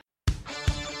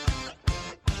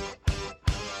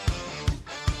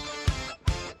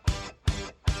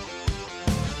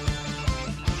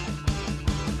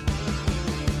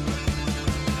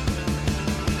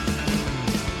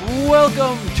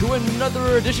Welcome to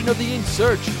another edition of the In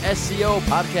Search SEO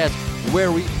podcast,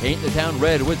 where we paint the town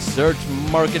red with search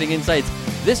marketing insights.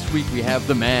 This week we have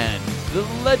the man, the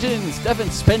legend, Stephan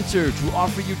Spencer, to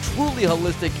offer you truly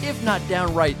holistic, if not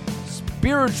downright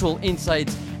spiritual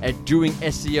insights at doing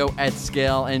SEO at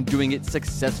scale and doing it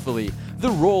successfully.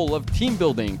 The role of team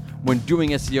building when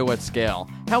doing SEO at scale.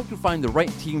 How to find the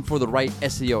right team for the right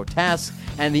SEO tasks,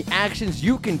 and the actions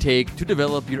you can take to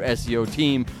develop your SEO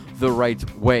team the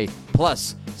right way.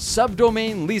 Plus,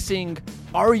 subdomain leasing.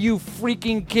 Are you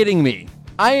freaking kidding me?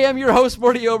 I am your host,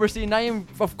 Morty Oberstein, and I am,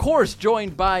 of course,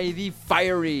 joined by the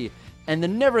fiery and the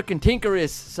never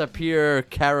cantankerous Sapir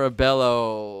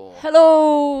Carabello.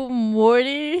 Hello,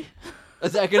 Morty.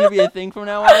 Is that going to be a thing from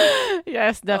now on?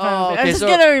 Yes, definitely. Oh, okay, I'm just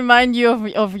going to remind you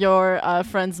of your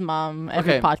friend's mom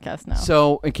every podcast now.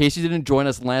 So, in case you didn't join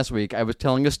us last week, I was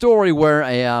telling a story where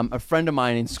a friend of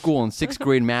mine in school, in 6th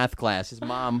grade math class, his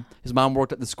mom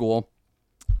worked at the school,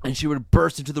 and she would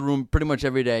burst into the room pretty much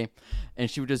every day, and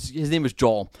she would just, his name was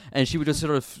Joel, and she would just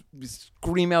sort of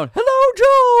scream out,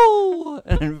 "Hello, Joel!"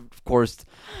 And, of course,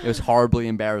 it was horribly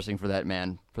embarrassing for that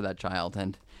man, for that child,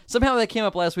 and somehow that came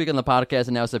up last week on the podcast,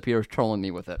 and now Sapir is trolling me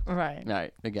with it. Right. All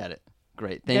right, I get it.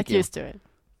 Great, thank you. Get used to it.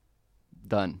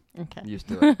 Done. Okay. Used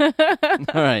to it.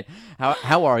 All right.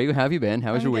 How are you? How have you been?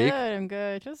 How was your week? I'm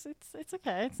good. Just it's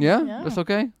okay. Yeah? That's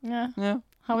okay? Yeah.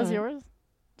 How was yours?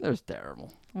 That was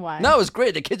terrible. Why? No, it was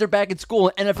great. The kids are back at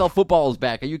school, and NFL football is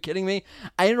back. Are you kidding me?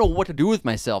 I don't know what to do with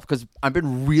myself because I've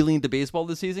been really into baseball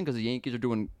this season because the Yankees are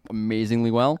doing amazingly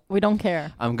well. We don't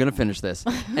care. I'm going to finish this.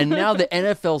 And now the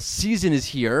NFL season is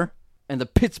here, and the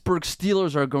Pittsburgh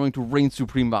Steelers are going to reign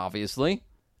supreme, obviously.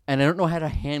 And I don't know how to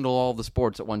handle all the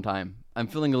sports at one time. I'm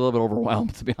feeling a little bit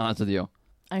overwhelmed, to be honest with you.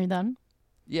 Are you done?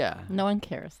 Yeah. No one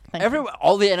cares. Thank you.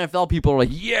 All the NFL people are like,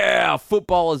 yeah,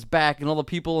 football is back. And all the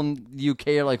people in the UK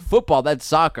are like, football, that's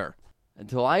soccer.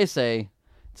 Until I say,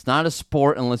 it's not a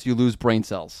sport unless you lose brain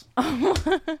cells.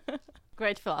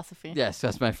 Great philosophy. Yes,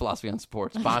 that's my philosophy on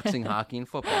sports. Boxing, hockey, and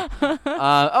football.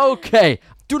 Okay.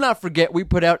 Do not forget, we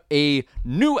put out a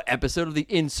new episode of the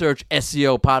In Search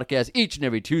SEO podcast each and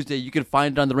every Tuesday. You can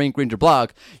find it on the Rank Ranger blog.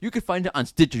 You can find it on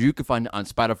Stitcher. You can find it on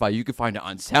Spotify. You can find it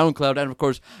on SoundCloud. And, of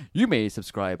course, you may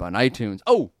subscribe on iTunes.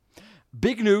 Oh,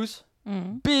 big news.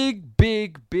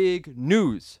 Big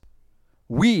news.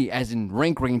 We, as in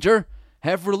Rank Ranger,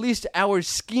 have released our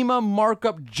schema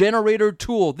markup generator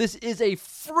tool. This is a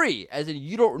free, as in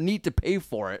you don't need to pay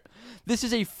for it. This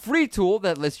is a free tool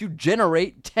that lets you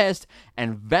generate, test,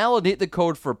 and validate the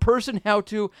code for person,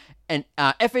 how-to, and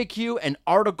FAQ and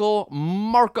article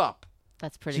markup.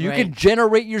 That's pretty great. So great. you can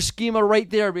generate your schema right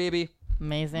there, baby.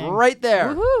 Amazing. Right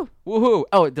there. Woohoo.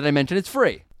 Oh, did I mention it's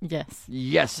free? Yes.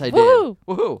 Yes, I Woohoo. did.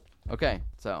 Woohoo. Okay,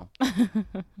 so...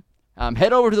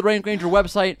 head over to the Rank Ranger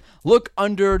website, look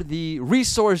under the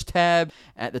resource tab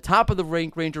at the top of the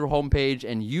Rank Ranger homepage,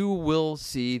 and you will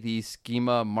see the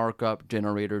schema markup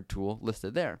generator tool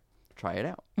listed there. Try it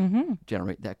out.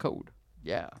 Generate that code.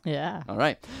 Yeah. All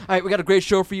right, we got a great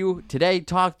show for you today.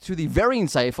 Talk to the very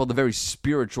insightful, the very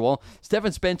spiritual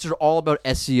Stephan Spencer, all about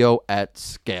SEO at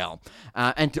scale.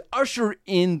 And to usher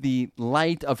in the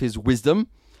light of his wisdom,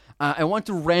 I want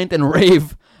to rant and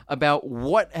rave about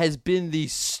what has been the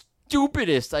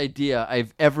stupidest idea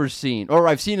I've ever seen, or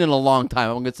I've seen in a long time.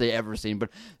 I'm going to say ever seen, but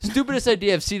stupidest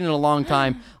idea I've seen in a long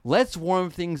time. Let's warm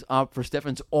things up for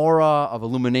Stephan's aura of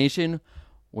illumination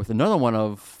with another one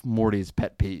of Morty's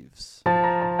pet peeves.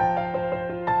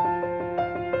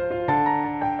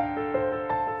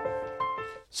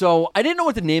 So I didn't know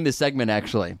what to name this segment,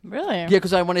 actually. Really? Yeah,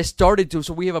 because when I started to,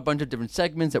 so we have a bunch of different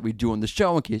segments that we do on the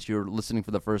show in case you're listening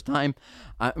for the first time.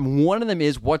 One of them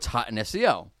is What's Hot in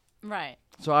SEO. Right.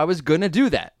 So I was going to do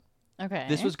that. Okay.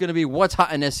 This was going to be What's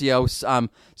Hot in SEO,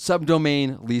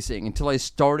 subdomain leasing, until I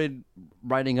started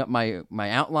writing up my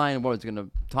outline and what I was going to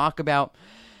talk about.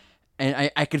 And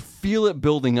I could feel it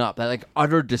building up, that like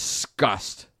utter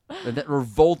disgust. That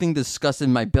revolting disgust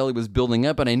in my belly was building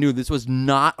up, and I knew this was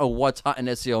not a What's Hot in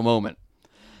SEO moment.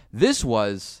 This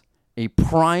was a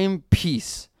prime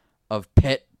piece of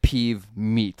pet peeve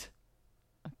meat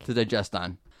to digest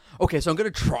on. Okay, so I'm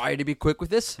going to try to be quick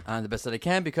with this the best that I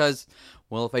can because,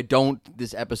 well, if I don't,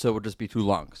 this episode would just be too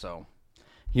long. So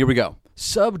here we go.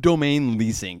 Subdomain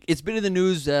leasing. It's been in the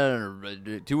news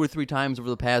 2 or 3 times over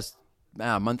the past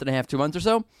month and a half, 2 months or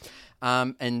so.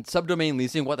 And subdomain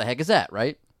leasing, what the heck is that,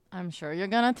 right? I'm sure you're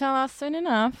going to tell us soon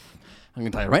enough. I'm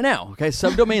going to tell you right now. Okay,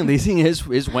 subdomain leasing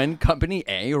is when company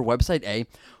A or website A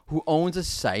who owns a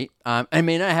site and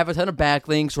may not have a ton of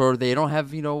backlinks or they don't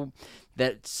have,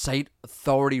 that site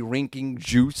authority ranking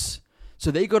juice. So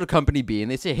they go to Company B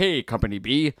and they say, hey, Company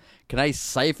B, can I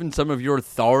siphon some of your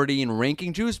authority and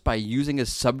ranking juice by using a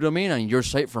subdomain on your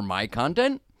site for my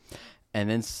content?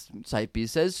 And then Site B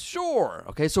says, sure.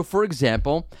 Okay, so for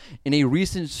example, in a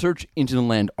recent Search Engine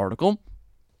Land article,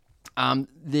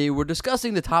 they were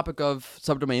discussing the topic of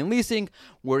subdomain leasing,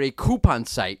 where a coupon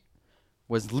site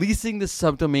was leasing the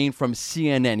subdomain from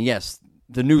CNN. Yes,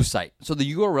 the news site. So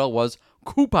the URL was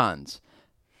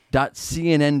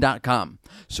coupons.cnn.com.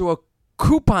 So a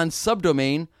coupon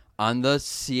subdomain on the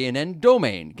CNN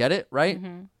domain. Get it? Right?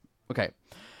 Mm-hmm. Okay.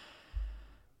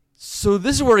 So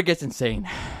this is where it gets insane.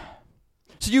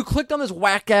 So you clicked on this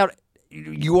whack out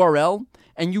URL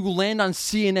and you land on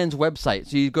CNN's website.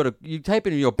 So you type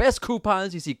in your best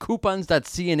coupons, you see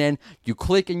coupons.cnn, you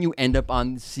click and you end up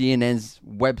on CNN's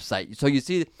website. So you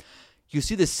see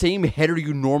the same header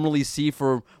you normally see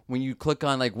for when you click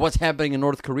on like what's happening in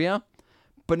North Korea,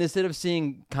 but instead of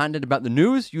seeing content about the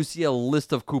news, you see a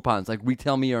list of coupons like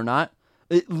Retail Me or Not.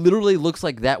 It literally looks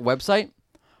like that website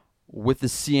with the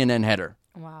CNN header.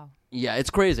 Wow. Yeah, it's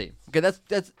crazy. Okay,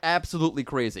 that's absolutely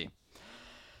crazy.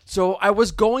 So I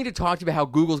was going to talk to you about how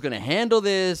Google's going to handle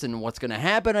this and what's going to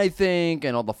happen, I think,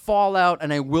 and all the fallout,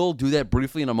 and I will do that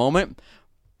briefly in a moment,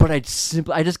 but I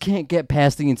just can't get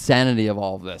past the insanity of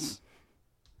all of this.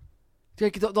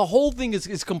 Like, the whole thing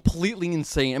is completely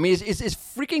insane. I mean, is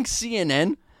freaking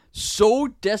CNN so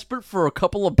desperate for a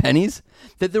couple of pennies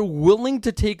that they're willing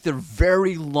to take their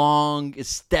very long,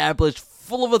 established,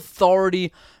 full of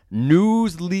authority,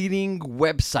 news-leading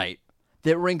website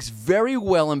that ranks very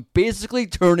well and basically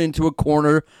turn into a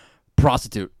corner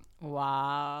prostitute.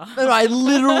 Wow. No, I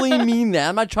literally mean that.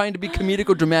 I'm not trying to be comedic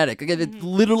or dramatic. Okay, it's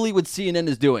literally what CNN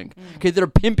is doing. Okay, they're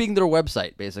pimping their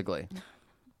website, basically.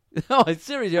 No, it's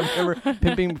serious. You ever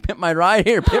pimp my ride?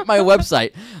 Here, pimp my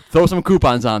website. Throw some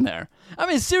coupons on there. I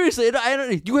mean, seriously,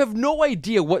 you have no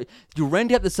idea what... You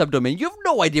rent out the subdomain. You have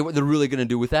no idea what they're really going to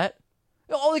do with that.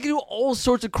 They can do all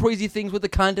sorts of crazy things with the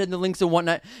content and the links and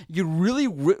whatnot. You're really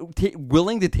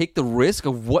willing to take the risk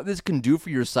of what this can do for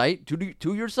your site,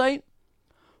 to your site,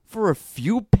 for a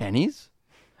few pennies?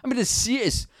 I mean, it's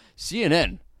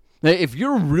CNN. Now, if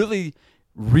you're really,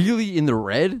 really in the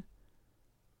red,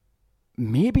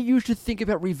 maybe you should think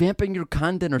about revamping your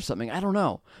content or something. I don't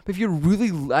know. But if you're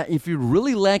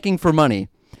really lacking for money,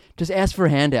 just ask for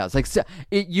handouts. Like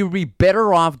you'd be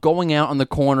better off going out on the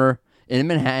corner in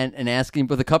Manhattan and asking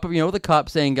with a cup of, with a cup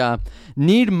saying,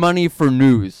 need money for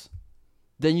news,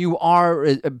 then you are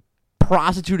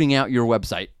prostituting out your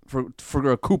website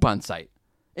for a coupon site.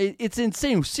 It's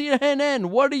insane. CNN,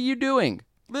 what are you doing?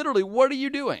 Literally, what are you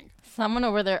doing? Someone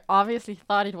over there obviously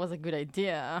thought it was a good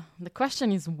idea. The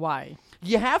question is why.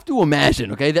 You have to imagine,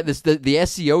 okay, that the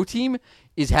SEO team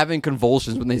is having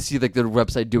convulsions when they see like their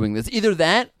website doing this. Either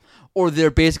that, or they're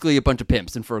basically a bunch of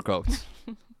pimps in fur coats.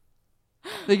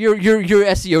 Like your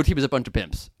SEO team is a bunch of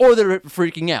pimps, or they're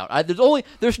freaking out.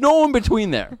 There's no one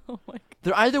between there. Oh my God.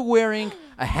 They're either wearing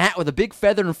a hat with a big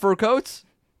feather and fur coats,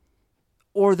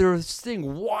 or they're saying,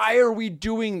 "Why are we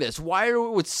doing this? Why are we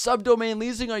with subdomain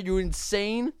leasing? Are you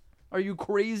insane? Are you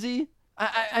crazy?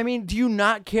 I mean, do you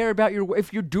not care about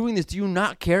if you're doing this? Do you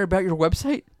not care about your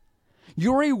website?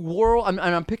 You're a world.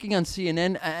 I'm picking on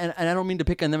CNN, and I don't mean to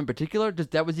pick on them in particular. Just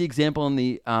that was the example in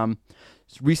the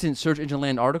recent Search Engine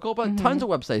Land article, but tons of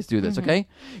websites do this, okay?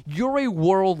 You're a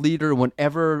world leader in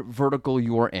whatever vertical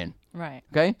you are in. Right.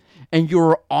 Okay? And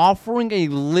you're offering a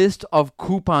list of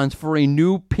coupons for a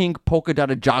new pink polka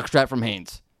dotted jockstrap from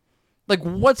Hanes. Like,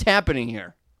 what's happening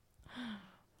here?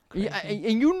 Yeah,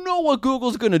 and you know what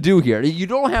Google's going to do here. You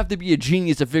don't have to be a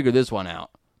genius to figure this one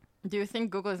out. Do you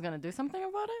think Google is going to do something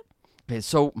about it? Okay,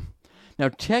 so now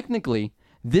technically,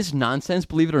 this nonsense,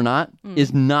 believe it or not,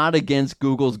 is not against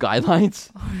Google's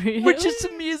guidelines. Oh, really? Which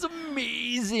to me is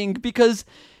amazing because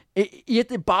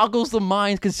it boggles the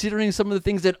mind considering some of the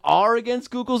things that are against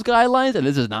Google's guidelines, and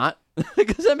this is not.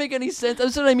 Does that make any sense?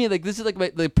 That's what I mean. Like, this is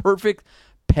like the perfect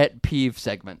pet peeve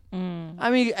segment.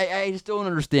 I mean, I just don't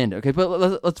understand it. Okay,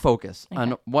 but let's focus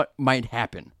on what might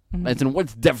happen. And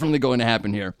what's definitely going to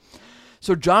happen here.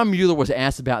 So John Mueller was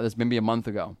asked about this maybe a month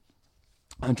ago.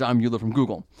 John Mueller from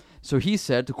Google. So he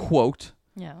said, to quote,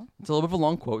 it's a little bit of a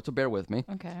long quote, so bear with me.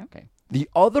 Okay. The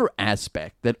other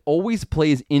aspect that always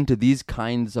plays into these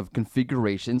kinds of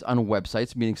configurations on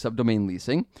websites, meaning subdomain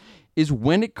leasing, is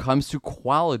when it comes to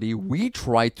quality, we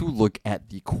try to look at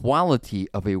the quality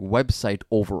of a website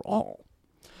overall.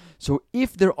 So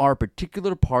if there are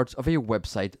particular parts of a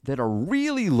website that are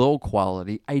really low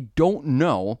quality, I don't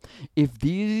know if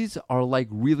these are like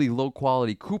really low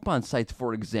quality coupon sites,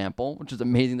 for example, which is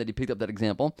amazing that you picked up that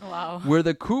example, Wow. where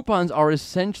the coupons are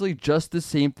essentially just the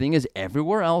same thing as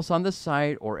everywhere else on the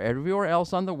site or everywhere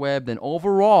else on the web, then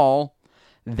overall,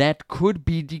 that could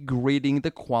be degrading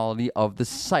the quality of the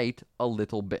site a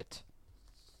little bit.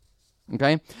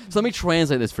 Okay? So let me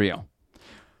translate this for you.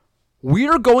 We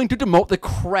are going to demote the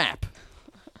crap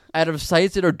out of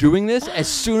sites that are doing this as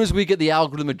soon as we get the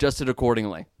algorithm adjusted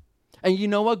accordingly. And you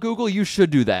know what, Google? You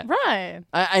should do that. Right.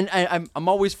 I'm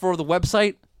always for the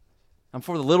website. I'm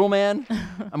for the little man.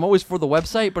 I'm always for the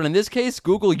website. But in this case,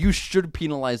 Google, you should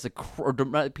penalize or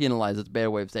not penalize, it's a bad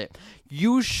way of saying it.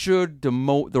 You should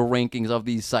demote the rankings of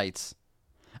these sites.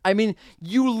 I mean,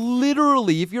 you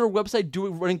literally, if you're a website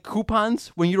running coupons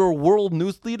when you're a world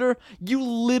news leader, you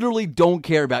literally don't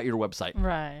care about your website.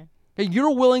 Right. Okay,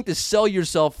 you're willing to sell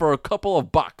yourself for a couple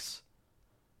of bucks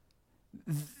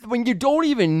when you don't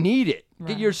even need it.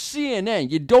 Okay, you're CNN.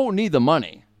 You don't need the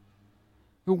money.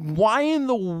 Why in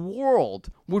the world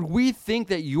would we think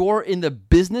that you're in the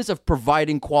business of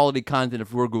providing quality content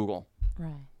if we're Google?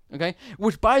 Right. Okay?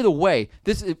 Which, by the way,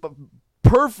 this is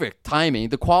perfect timing.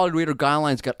 The quality rater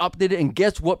guidelines got updated, and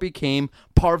guess what became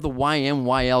part of the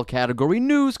YMYL category?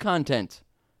 News content.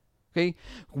 Okay?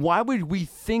 Why would we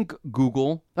think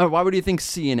Google, or why would you think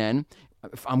CNN,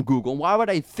 if I'm Google, why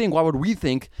would we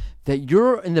think that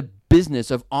you're in the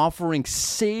business of offering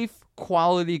safe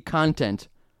quality content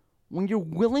when you're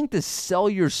willing to sell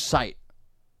your site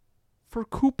for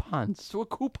coupons? So a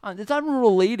coupon, it's not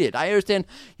related. I understand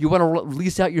you want to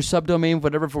lease out your subdomain,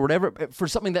 whatever, for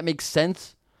something that makes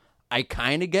sense. I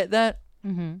kind of get that.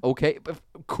 Mm-hmm. Okay, but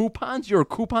coupons, you're a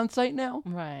coupon site now?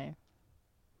 Right.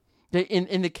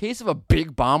 In the case of a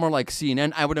big bomber like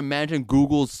CNN, I would imagine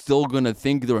Google's still going to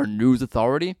think they're a news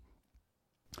authority.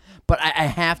 But I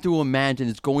have to imagine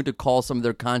it's going to call some of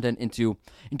their content into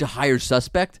higher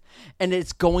suspect, and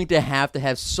it's going to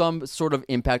have some sort of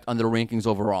impact on their rankings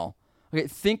overall. Okay,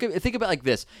 think about it like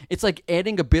this. It's like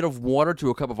adding a bit of water to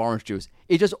a cup of orange juice.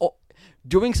 It just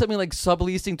doing something like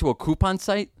subleasing to a coupon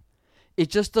site, it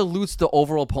just dilutes the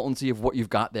overall potency of what you've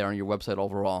got there on your website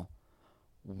overall.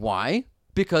 Why?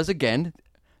 Because, again,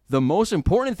 the most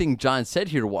important thing John said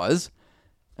here was,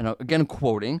 and again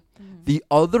quoting, the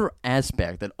other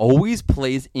aspect that always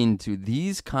plays into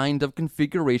these kind of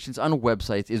configurations on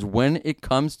websites is when it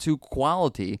comes to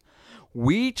quality,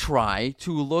 we try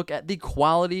to look at the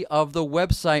quality of the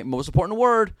website, most important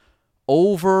word,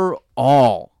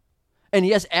 overall. And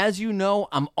yes, as you know,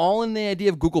 I'm all in the idea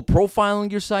of Google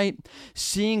profiling your site,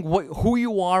 seeing who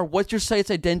you are, what's your site's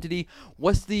identity,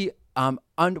 what's the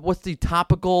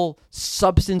topical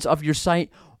substance of your site,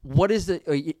 what is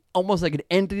the almost like an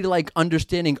entity-like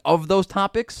understanding of those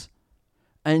topics,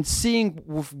 and seeing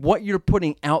what you're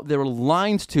putting out there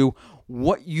aligns to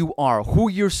what you are, who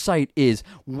your site is,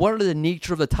 what are the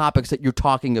nature of the topics that you're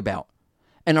talking about.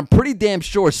 And I'm pretty damn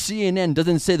sure CNN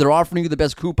doesn't say they're offering you the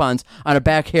best coupons on a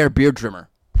back hair beard trimmer.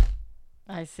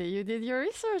 I see you did your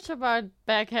research about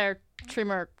back hair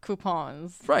trimmer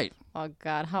coupons. Right. Oh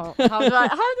God, how do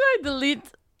I delete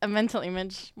a mental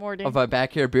image, Morty? Of a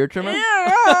back hair beard trimmer?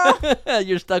 Yeah.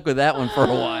 You're stuck with that one for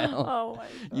a while. Oh my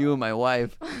God. You and my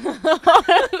wife.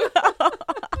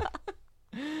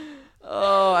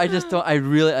 Oh, I just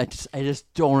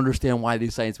don't understand why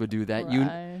these sites would do that.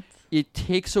 Right. It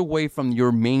takes away from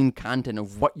your main content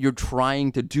of what you're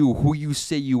trying to do, who you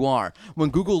say you are. When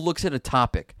Google looks at a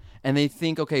topic and they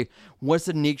think, okay, what's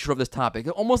the nature of this topic?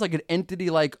 Almost like an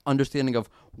entity-like understanding of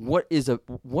what is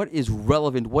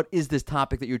relevant, what is this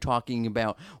topic that you're talking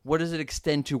about, what does it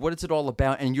extend to, what is it all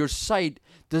about, and your site,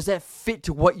 does that fit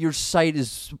to what your site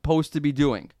is supposed to be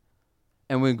doing?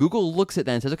 And when Google looks at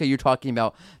that and says, okay, you're talking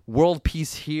about world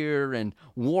peace here and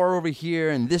war over here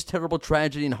and this terrible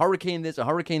tragedy and hurricane this and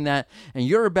hurricane that, and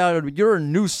you're a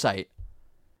news site,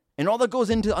 and all that goes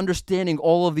into understanding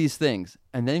all of these things.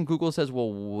 And then Google says,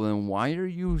 well, then why are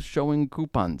you showing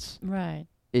coupons? Right.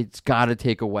 It's got to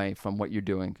take away from what you're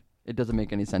doing. It doesn't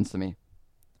make any sense to me.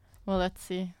 Well, let's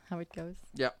see how it goes.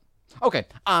 Yeah. Okay.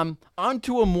 On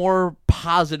to a more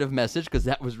positive message, because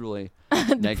that was really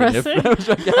negative.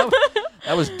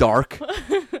 That was dark.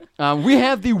 We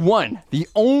have the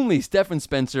only Stephan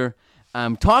Spencer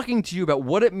talking to you about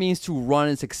what it means to run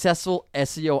a successful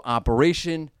SEO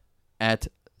operation at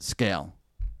scale.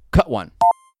 Cut one.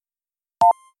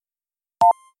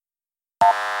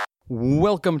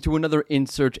 Welcome to another In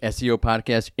Search SEO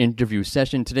podcast interview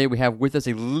session. Today we have with us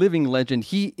a living legend.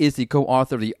 He is the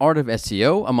co-author of The Art of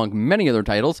SEO, among many other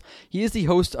titles. He is the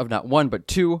host of not one, but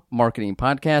two marketing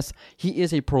podcasts. He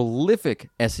is a prolific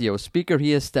SEO speaker.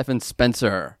 He is Stephan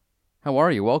Spencer. How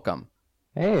are you? Welcome.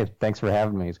 Hey, thanks for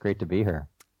having me. It's great to be here.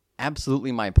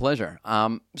 Absolutely my pleasure.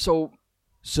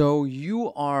 So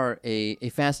you are a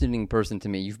fascinating person to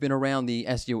me. You've been around the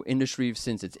SEO industry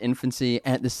since its infancy.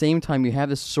 At the same time, you have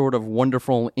this sort of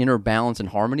wonderful inner balance and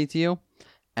harmony to you.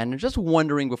 And I'm just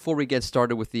wondering, before we get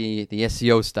started with the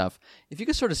SEO stuff, if you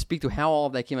could sort of speak to how all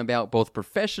of that came about, both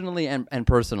professionally and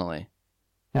personally.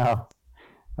 Yeah,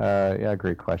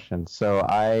 great question. So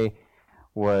I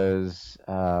was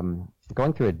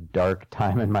going through a dark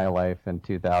time in my life in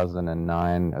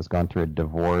 2009. I was going through a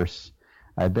divorce.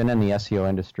 I'd been in the SEO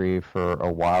industry for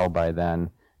a while by then.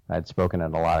 I'd spoken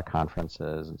at a lot of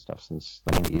conferences and stuff since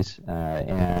the 90s.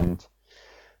 And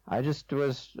I just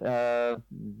was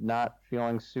not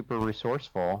feeling super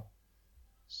resourceful.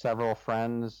 Several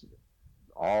friends,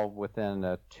 all within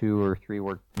a 2 or 3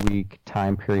 week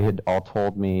time period, all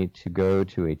told me to go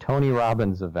to a Tony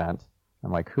Robbins event.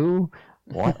 I'm like, who?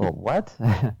 What? What?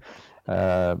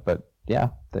 But yeah,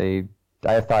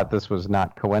 I thought this was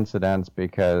not coincidence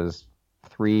because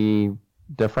 3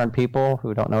 different people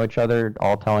who don't know each other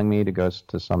all telling me to go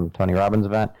to some Tony Robbins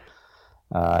event.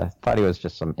 I thought he was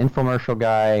just some infomercial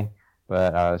guy,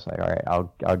 but I was like, all right,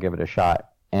 I'll give it a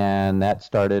shot. And that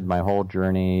started my whole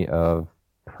journey of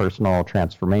personal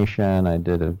transformation. I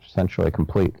did essentially a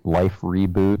complete life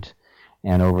reboot.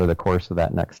 And over the course of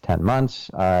that next 10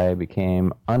 months, I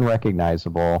became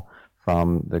unrecognizable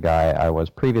from the guy I was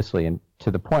previously, and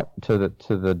to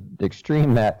the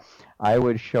extreme that I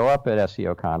would show up at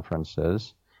SEO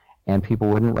conferences and people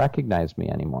wouldn't recognize me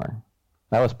anymore.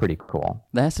 That was pretty cool.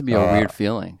 That has to be a weird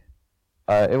feeling.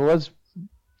 It was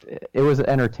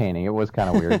entertaining. It was kind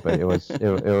of weird, but it was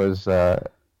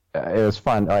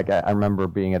fun. Like I remember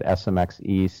being at SMX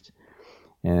East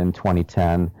in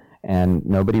 2010. And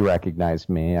nobody recognized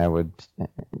me. I would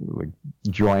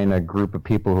join a group of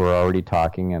people who were already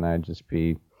talking, and I'd just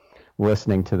be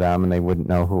listening to them, and they wouldn't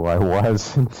know who I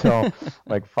was until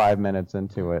like 5 minutes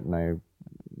into it, and I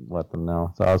let them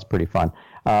know. So that was pretty fun.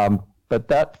 But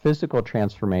that physical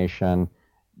transformation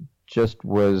just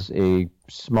was a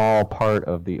small part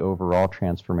of the overall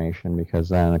transformation, because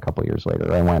then a couple of years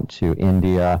later, I went to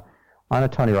India on a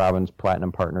Tony Robbins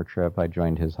Platinum Partner trip. I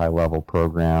joined his high-level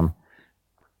program.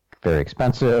 Very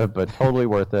expensive, but totally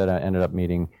worth it. I ended up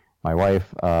meeting my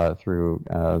wife through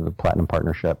the Platinum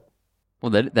Partnership. Well,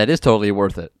 that is totally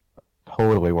worth it.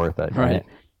 Totally worth it, right?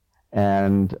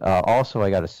 And also,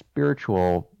 I got a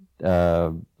spiritual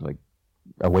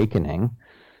awakening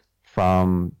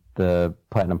from the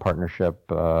Platinum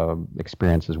Partnership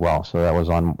experience as well. So that was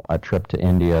on a trip to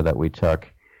India that we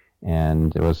took,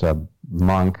 and it was a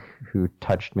monk who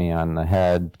touched me on the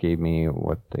head, gave me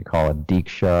what they call a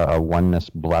diksha, a oneness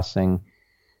blessing,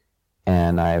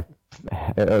 and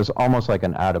it was almost like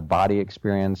an out-of-body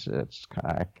experience. It's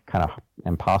kind of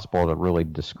impossible to really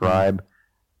describe,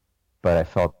 but I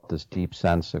felt this deep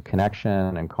sense of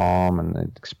connection and calm, and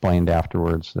it explained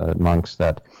afterwards, the monks,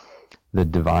 that the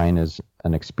divine is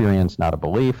an experience, not a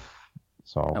belief.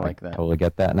 So I like that. Totally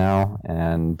get that now.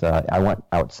 And I went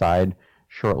outside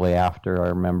shortly after. I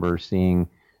remember seeing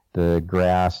the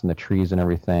grass and the trees and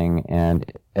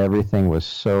everything was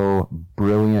so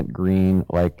brilliant green,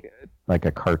 like a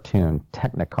cartoon,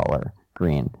 Technicolor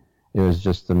green. It was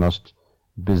just the most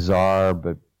bizarre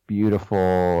but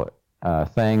beautiful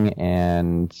thing,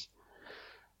 and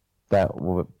that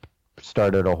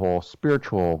started a whole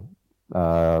spiritual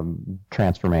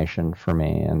transformation for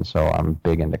me. And so I'm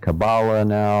big into Kabbalah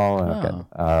now.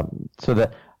 Oh. So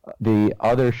that the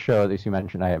other show that you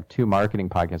mentioned, I have 2 marketing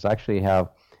podcasts. I actually have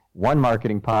one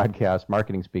marketing podcast,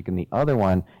 Marketing Speak, and the other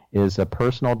one is a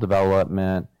personal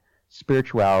development,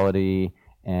 spirituality,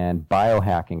 and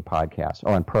biohacking podcast.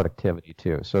 Oh, and productivity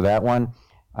too. So that one,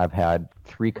 I've had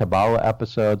 3 Kabbalah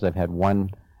episodes. I've had one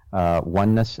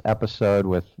oneness episode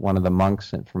with one of the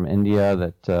monks from India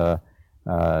that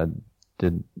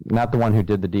did, not the one who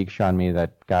did the Diksha on me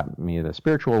that got me the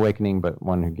spiritual awakening, but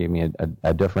one who gave me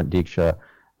a different Diksha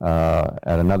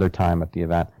at another time at the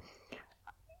event.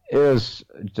 It was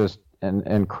just an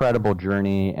incredible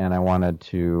journey, and I wanted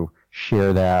to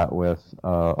share that with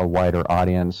a wider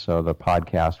audience, so the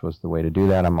podcast was the way to do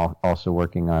that. I'm also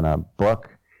working on a book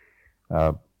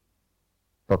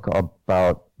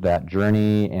about that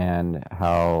journey and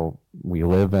how we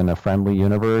live in a friendly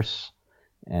universe.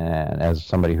 And as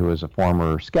somebody who is a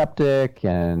former skeptic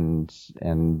and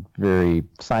very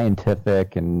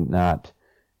scientific and not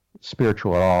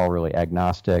spiritual at all, really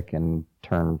agnostic and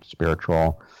turned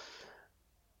spiritual.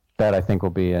 That I think will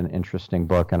be an interesting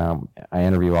book, and I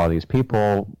interview all these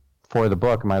people for the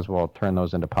book. I might as well turn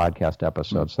those into podcast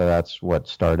episodes. So that's what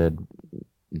started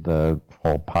the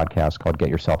whole podcast called Get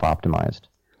Yourself Optimized.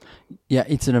 Yeah,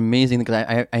 it's an amazing thing,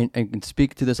 because I can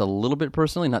speak to this a little bit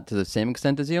personally, not to the same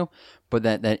extent as you, but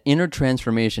that inner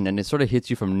transformation, and it sort of hits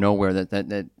you from nowhere,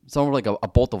 that sort of like a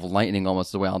bolt of lightning almost,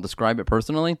 is the way I'll describe it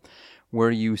personally,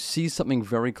 where you see something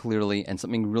very clearly and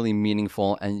something really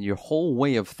meaningful, and your whole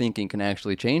way of thinking can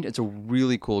actually change. It's a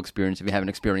really cool experience if you haven't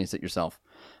experienced it yourself.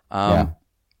 Yeah.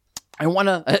 I want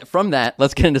to, from that,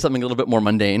 let's get into something a little bit more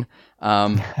mundane.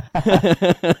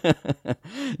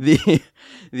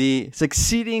 The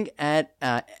succeeding at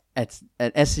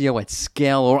SEO at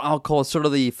scale, or I'll call it sort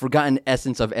of the forgotten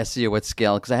essence of SEO at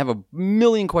scale, because I have a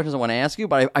million questions I want to ask you,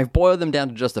 but I've boiled them down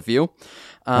to just a few.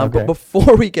 Okay. But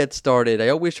before we get started, I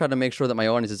always try to make sure that my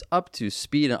audience is up to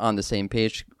speed and on the same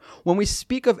page. When we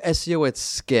speak of SEO at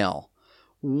scale,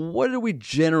 what do we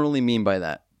generally mean by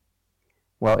that?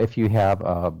 Well, if you have,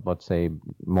 let's say,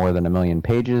 more than 1 million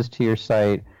pages to your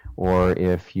site, or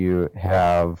if you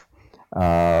have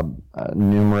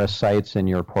numerous sites in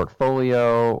your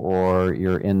portfolio, or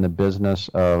you're in the business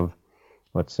of,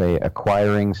 let's say,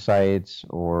 acquiring sites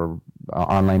or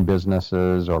online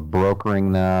businesses, or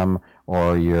brokering them,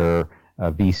 or you're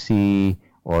a VC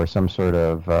or some sort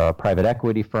of private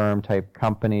equity firm type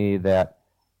company that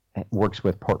works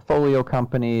with portfolio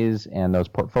companies, and those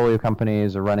portfolio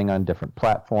companies are running on different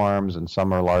platforms, and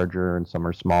some are larger and some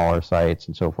are smaller sites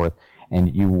and so forth,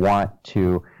 and you want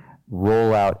to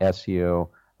roll out SEO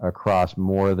across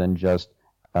more than just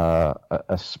a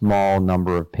small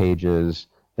number of pages,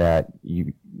 that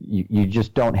you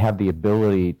just don't have the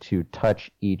ability to touch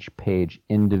each page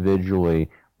individually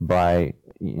by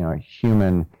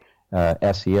human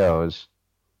SEOs.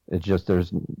 It's just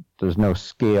there's no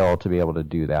scale to be able to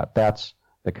do that. That's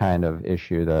the kind of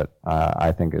issue that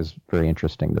I think is very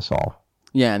interesting to solve.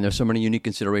 Yeah, and there's so many unique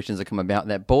considerations that come about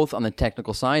that, both on the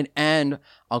technical side and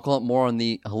I'll call it more on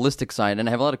the holistic side. And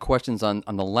I have a lot of questions on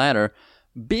the latter,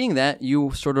 being that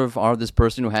you sort of are this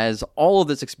person who has all of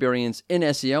this experience in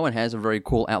SEO and has a very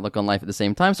cool outlook on life at the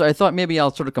same time. So I thought maybe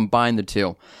I'll sort of combine the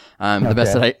two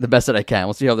the best that I can.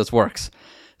 We'll see how this works.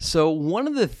 So one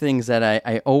of the things that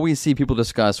I always see people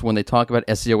discuss when they talk about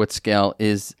SEO at scale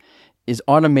is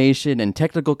automation and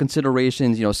technical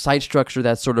considerations, site structure,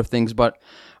 that sort of things. But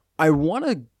I want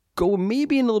to go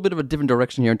maybe in a little bit of a different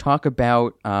direction here and talk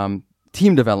about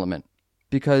team development,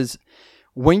 because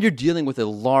when you're dealing with a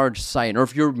large site, or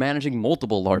if you're managing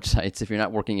multiple large sites, if you're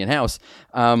not working in-house,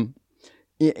 there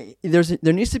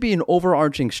needs to be an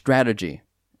overarching strategy.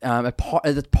 As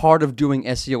part of doing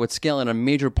SEO at scale, and a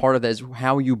major part of that is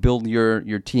how you build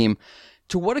your team.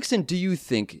 To what extent do you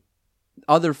think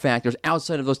other factors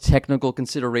outside of those technical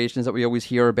considerations that we always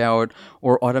hear about,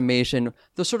 or automation,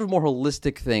 those sort of more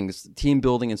holistic things, team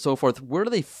building and so forth, where do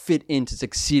they fit into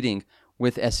succeeding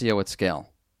with SEO at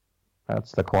scale?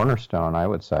 That's the cornerstone, I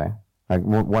would say. Like,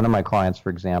 one of my clients,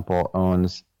 for example,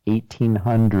 owns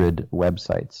 1,800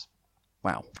 websites.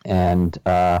 Wow. And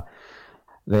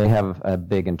they have a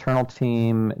big internal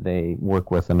team. They work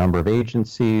with a number of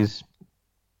agencies,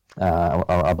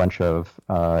 a bunch of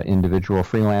individual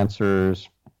freelancers,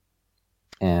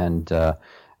 and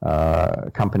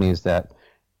companies that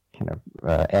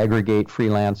aggregate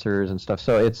freelancers and stuff.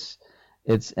 So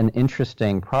it's an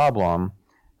interesting problem,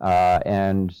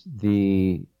 and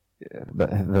the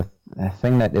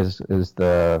thing that is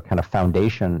the kind of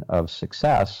foundation of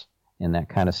success in that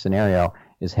kind of scenario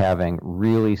is having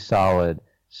really solid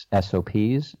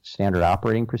SOPs, standard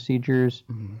operating procedures,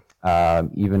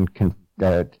 even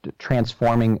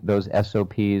transforming those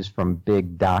SOPs from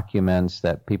big documents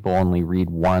that people only read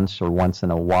once or once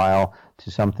in a while to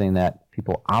something that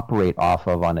people operate off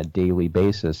of on a daily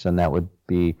basis. And that would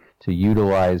be to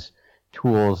utilize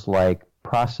tools like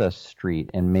Process Street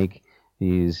and make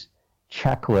these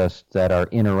checklists that are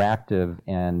interactive,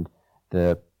 and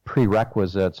the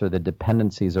prerequisites or the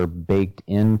dependencies are baked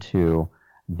into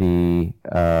the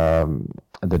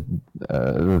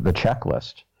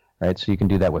checklist, right? So you can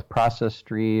do that with Process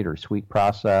Street or Suite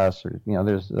Process, or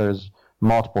there's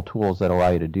multiple tools that allow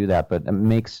you to do that, but it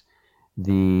makes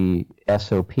the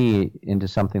SOP into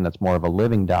something that's more of a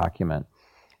living document.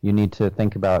 You need to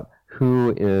think about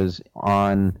who is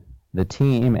on the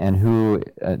team and who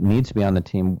needs to be on the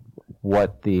team,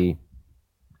 what the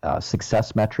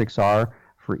success metrics are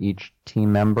for each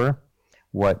team member,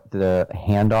 what the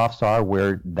handoffs are,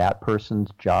 where that person's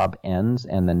job ends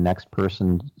and the next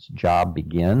person's job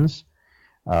begins,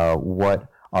 what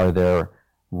are their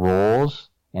roles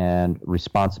and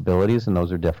responsibilities, and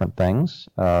those are different things,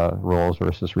 roles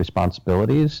versus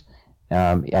responsibilities.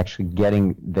 Actually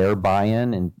getting their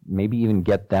buy-in and maybe even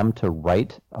get them to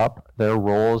write up their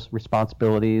roles,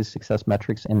 responsibilities, success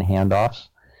metrics in handoffs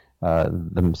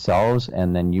themselves,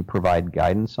 and then you provide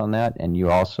guidance on that, and you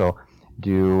also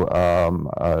do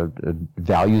a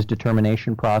values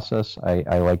determination process.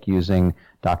 I like using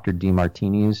Dr.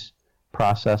 DeMartini's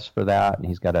process for that, and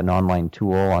he's got an online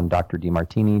tool on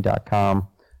drdemartini.com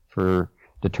for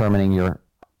determining your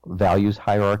values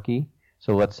hierarchy.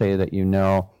 So let's say that you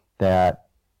know that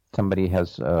somebody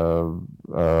has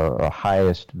a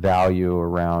highest value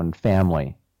around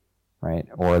family, right?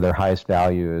 Or their highest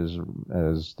value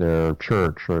is their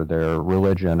church or their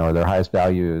religion, or their highest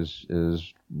value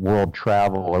is world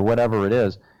travel, or whatever it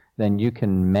is. Then you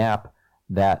can map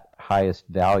that highest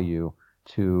value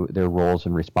to their roles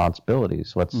and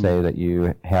responsibilities. Let's say that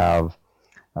you have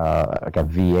like a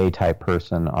VA type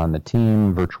person on the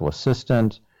team, virtual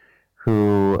assistant,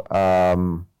 who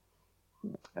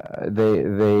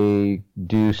they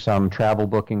do some travel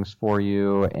bookings for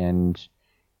you, and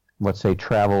let's say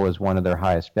travel is one of their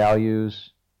highest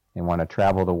values. They want to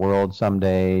travel the world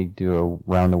someday, do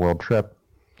a round the world trip,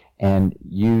 and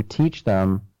you teach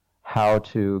them how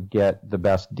to get the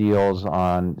best deals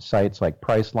on sites like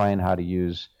Priceline, how to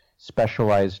use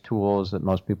specialized tools that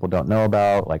most people don't know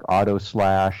about, like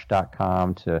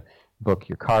autoslash.com, to book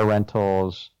your car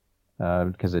rentals,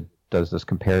 because it does this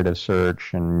comparative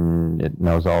search and it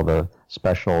knows all the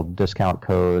special discount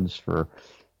codes for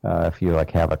if you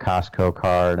like have a Costco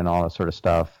card and all that sort of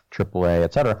stuff, AAA,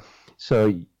 etc.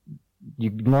 So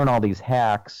you learn all these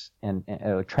hacks and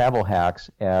travel hacks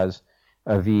as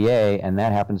a VA, and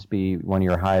that happens to be one of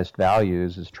your highest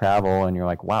values is travel, and you're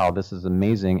like, wow, this is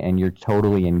amazing, and you're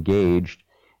totally engaged,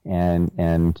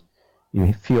 and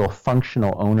you feel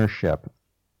functional ownership.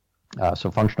 So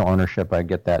functional ownership, I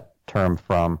get that term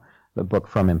from the book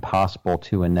From Impossible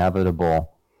to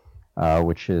Inevitable,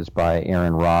 which is by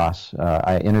Aaron Ross.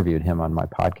 I interviewed him on my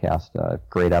podcast,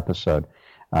 great episode.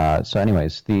 So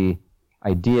anyways, the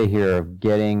idea here of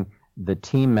getting the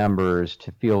team members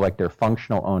to feel like they're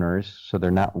functional owners, so they're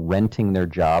not renting their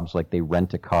jobs like they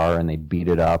rent a car and they beat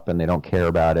it up and they don't care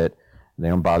about it, they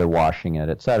don't bother washing it,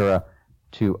 etc.,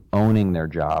 to owning their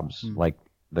jobs like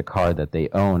the car that they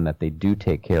own, that they do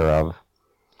take care of.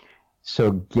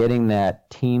 So getting that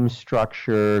team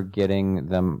structure, getting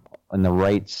them in the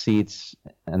right seats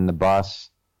in the bus,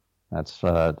 that's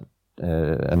an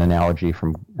analogy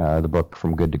from the book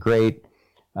From Good to Great.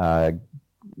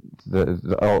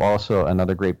 Also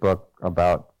another great book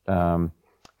about kind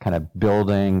of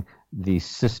building the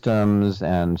systems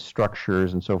and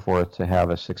structures and so forth to have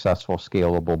a successful,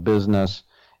 scalable business.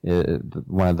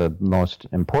 One of the most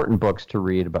important books to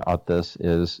read about this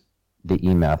is The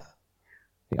E-Myth,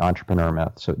 The Entrepreneur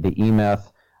Myth. So The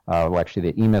E-Myth,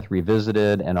 actually The E-Myth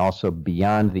Revisited, and also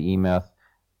Beyond the E-Myth,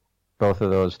 both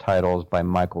of those titles by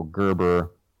Michael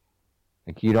Gerber.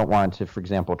 Like, you don't want to, for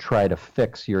example, try to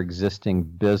fix your existing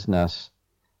business,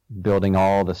 building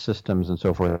all the systems and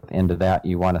so forth into that.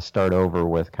 You want to start over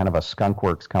with kind of a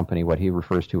skunkworks company, what he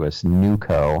refers to as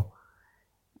NewCo,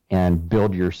 and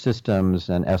build your systems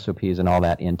and SOPs and all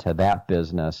that into that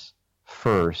business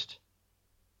first.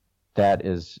 That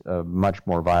is a much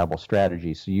more viable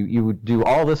strategy. So you would do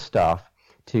all this stuff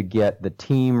to get the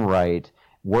team right,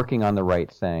 working on the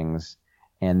right things,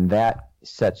 and that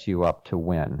sets you up to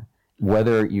win.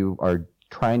 Whether you are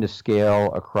trying to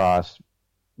scale across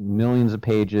millions of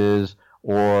pages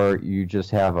or you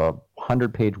just have a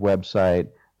 100-page website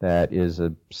that is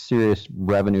a serious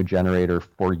revenue generator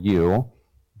for you,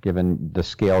 given the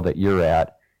scale that you're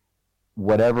at,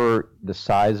 whatever the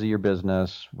size of your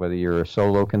business, whether you're a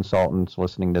solo consultant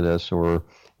listening to this or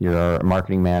you're a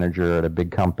marketing manager at a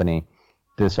big company,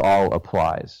 this all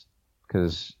applies.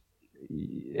 Because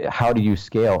how do you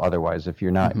scale otherwise if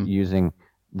you're not using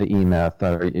the E-Myth,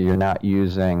 or you're not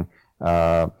using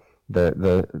the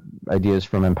ideas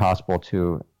from impossible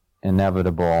to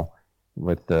inevitable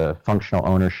with the functional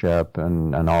ownership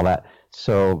and all that?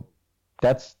 So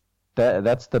that's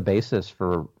the basis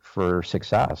for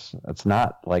success. It's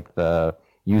not like the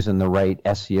using the right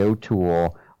SEO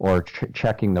tool or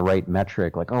checking the right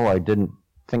metric, like, oh, I didn't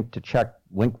think to check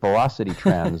link velocity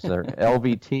trends or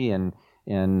LVT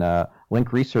in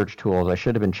link research tools. I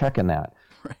should have been checking that.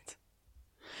 Right.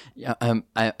 Yeah,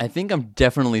 I think I'm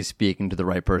definitely speaking to the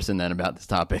right person then about this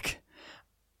topic.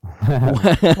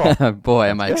 Boy,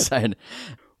 am I excited.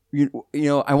 You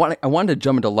know, I wanted to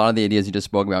jump into a lot of the ideas you just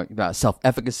spoke about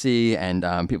self-efficacy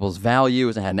and people's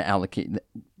values and how to allocate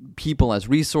people as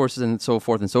resources and so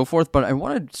forth and so forth. But I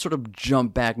want to sort of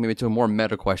jump back maybe to a more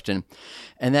meta question,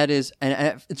 and that is,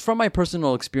 and it's from my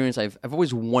personal experience. I've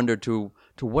always wondered to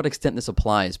what extent this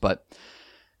applies, but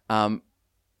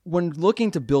when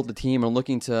looking to build a team and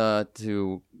looking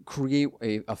to create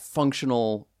a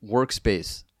functional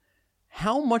workspace,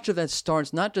 how much of that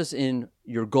starts not just in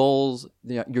your goals,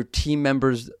 your team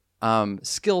members'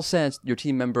 skill sets, your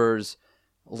team members'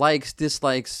 likes,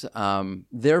 dislikes,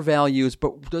 their values,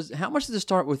 but how much does it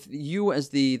start with you as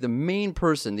the main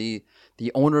person, the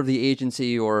owner of the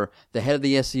agency or the head of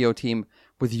the SEO team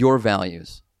with your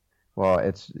values? Well,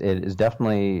 it is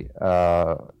definitely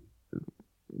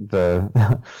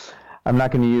I'm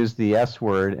not going to use the S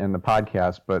word in the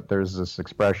podcast, but there's this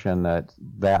expression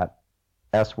that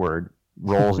S word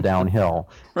rolls downhill.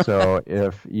 So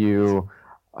if you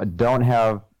don't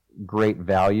have great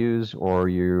values, or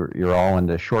you're all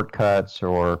into shortcuts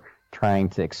or trying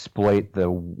to exploit the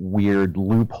weird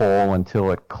loophole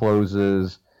until it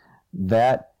closes,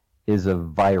 that is a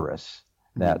virus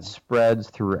that spreads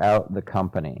throughout the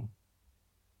company.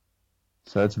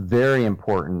 So it's very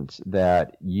important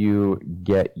that you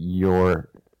get your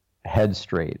head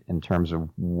straight in terms of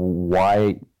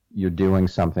why you're doing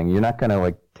something. You're not going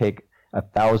to take a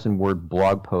 1,000-word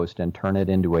blog post and turn it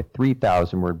into a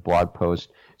 3,000-word blog post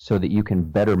so that you can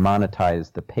better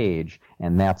monetize the page,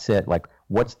 and that's it.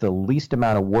 What's the least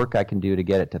amount of work I can do to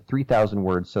get it to 3,000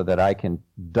 words so that I can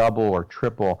double or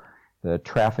triple the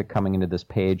traffic coming into this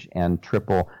page and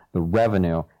triple the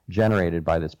revenue generated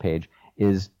by this page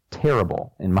is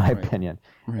terrible, in my opinion.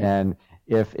 Right. And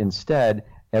if instead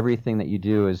everything that you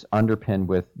do is underpinned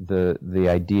with the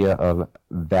idea of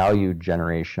value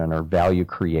generation or value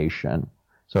creation.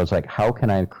 So it's how can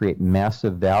I create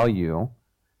massive value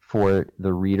for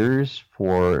the readers,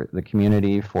 for the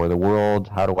community, for the world?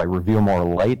 How do I reveal more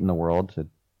light in the world, to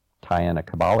tie in a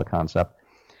Kabbalah concept?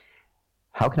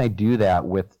 How can I do that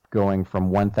with going from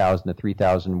 1,000 to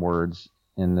 3,000 words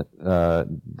in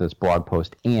this blog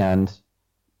post and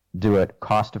do it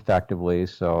cost effectively?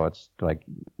 So it's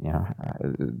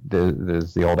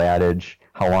there's the old adage,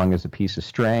 how long is a piece of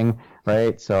string,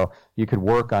 right? So you could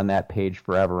work on that page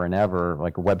forever and ever,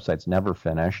 like a website's never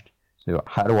finished. So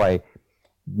how do I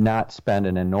not spend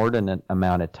an inordinate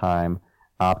amount of time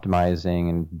optimizing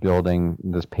and building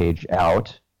this page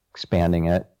out, expanding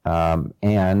it,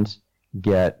 and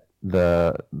get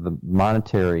the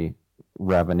monetary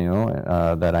revenue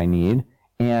that I need,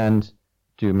 and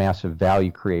do massive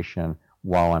value creation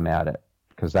while I'm at it,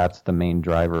 because that's the main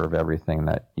driver of everything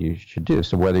that you should do.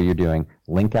 So whether you're doing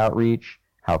link outreach,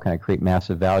 how can I create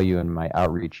massive value in my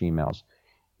outreach emails?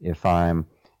 If I'm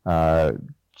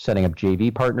setting up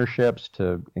JV partnerships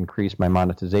to increase my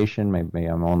monetization, maybe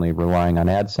I'm only relying on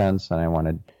AdSense and I want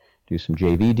to do some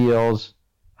JV deals,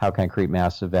 how can I create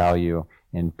massive value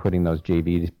in putting those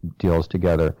JV deals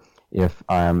together? If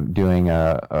I'm doing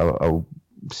a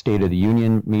State of the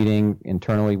Union meeting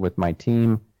internally with my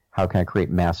team, how can I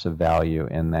create massive value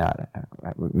in that?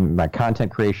 My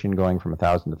content creation going from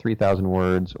 1,000 to 3,000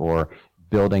 words, or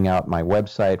building out my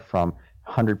website from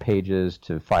 100 pages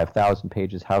to 5,000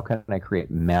 pages, how can I create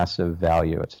massive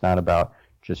value? It's not about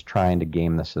just trying to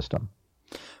game the system.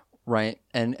 Right.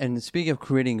 And speaking of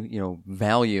creating,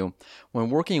 value, when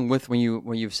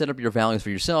you've set up your values for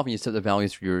yourself and you set the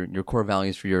values for your core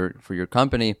values for your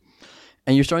company,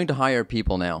 and you're starting to hire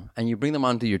people now, and you bring them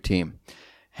onto your team,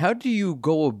 how do you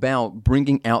go about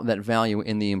bringing out that value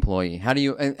in the employee? How do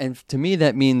you, and to me,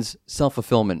 that means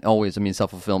self-fulfillment. Always, it means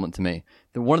self-fulfillment to me.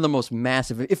 One of the most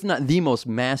massive, if not the most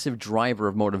massive driver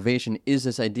of motivation is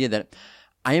this idea that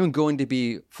I am going to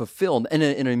be fulfilled in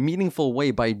a meaningful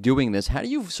way by doing this. How do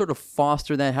you sort of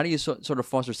foster that? How do you sort of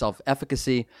foster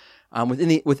self-efficacy within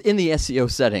the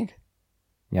SEO setting?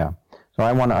 Yeah. So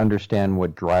I want to understand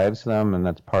what drives them, and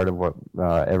that's part of what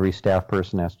every staff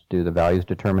person has to do, the values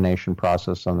determination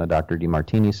process on the Dr.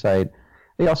 DeMartini site.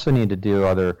 They also need to do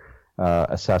other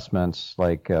assessments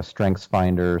like Strengths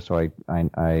Finder, so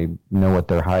I know what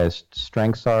their highest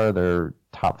strengths are, their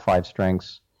top 5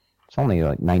 strengths. It's only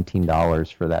like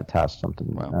 $19 for that test,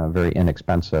 something very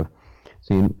inexpensive.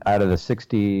 So out of the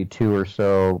 62 or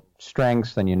so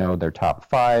strengths, then you know their top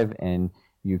 5, and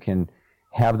you can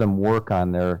have them work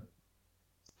on their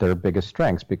biggest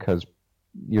strengths, because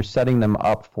you're setting them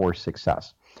up for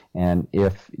success. And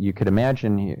if you could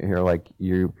imagine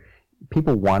here,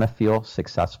 people want to feel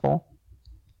successful.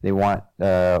 They want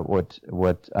what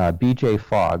BJ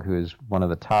Fogg, who is one of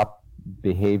the top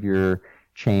behavior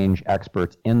change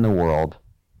experts in the world,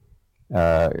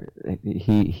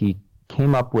 he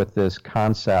came up with this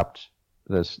concept,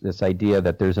 this idea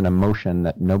that there's an emotion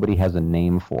that nobody has a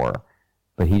name for,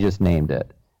 but he just named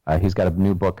it. he's got a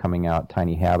new book coming out,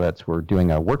 Tiny Habits. We're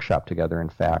doing a workshop together, in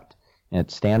fact,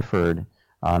 at Stanford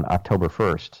on October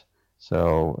 1st.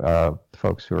 So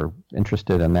folks who are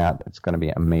interested in that, it's going to be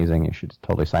amazing. You should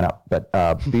totally sign up. But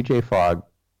BJ Fogg,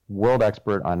 world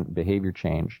expert on behavior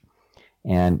change,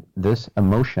 and this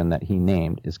emotion that he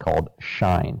named is called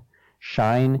shine.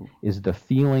 Shine is the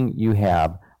feeling you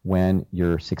have when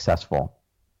you're successful,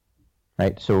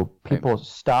 right? So people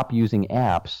stop using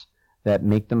apps that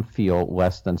make them feel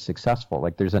less than successful.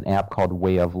 Like there's an app called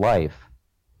Way of Life,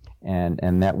 and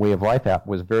that Way of Life app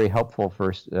was very helpful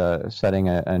for setting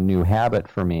a new habit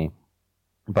for me,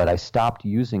 but I stopped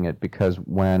using it because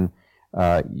when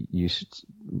you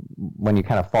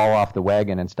kind of fall off the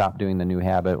wagon and stop doing the new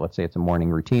habit, let's say it's a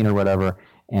morning routine or whatever,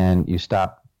 and you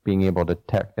stop being able to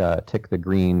tick the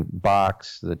green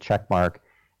box, the check mark,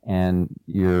 and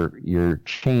your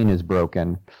chain is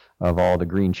broken of all the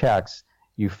green checks,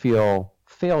 you feel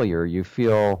failure. You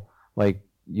feel like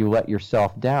you let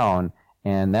yourself down,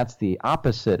 and that's the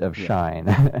opposite of shine.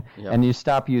 And you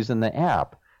stop using the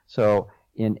app. So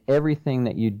in everything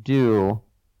that you do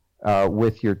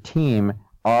with your team,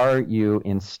 are you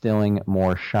instilling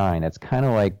more shine? It's kind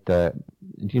of like do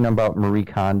you know about Marie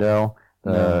Kondo?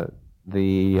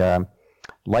 The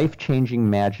life-changing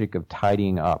magic of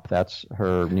tidying up. That's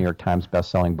her New York Times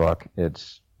best-selling book.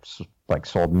 It's like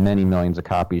sold many millions of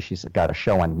copies. She's got a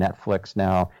show on Netflix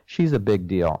now. She's a big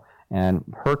deal. And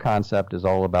her concept is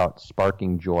all about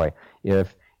sparking joy.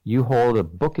 If you hold a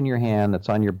book in your hand that's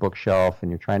on your bookshelf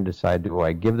and you're trying to decide, do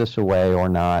I give this away or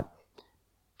not,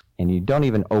 and you don't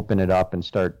even open it up and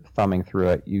start thumbing through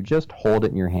it, you just hold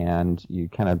it in your hand, you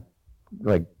kind of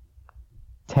like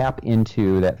tap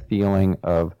into that feeling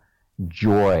of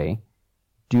joy.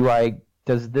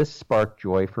 Does this spark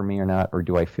joy for me or not? Or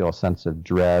do I feel a sense of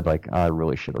dread, like, oh, I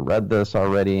really should have read this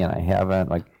already and I haven't?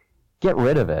 Like, get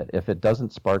rid of it if it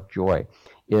doesn't spark joy.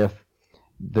 If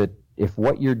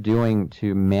what you're doing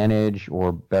to manage,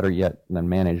 or better yet than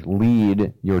manage,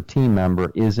 lead your team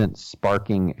member isn't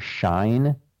sparking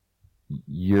shine,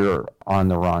 you're on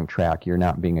the wrong track. You're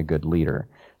not being a good leader.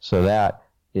 So that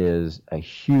is a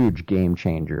huge game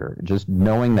changer. Just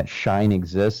knowing that shine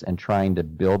exists and trying to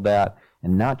build that,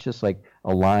 and not just like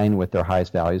align with their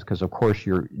highest values, because of course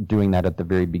you're doing that at the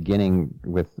very beginning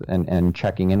with and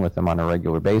checking in with them on a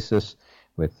regular basis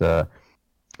with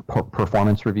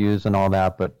performance reviews and all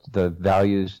that, but the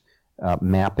values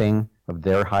mapping of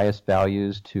their highest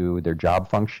values to their job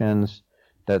functions,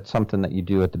 that's something that you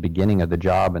do at the beginning of the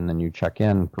job, and then you check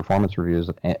in performance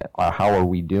reviews. How are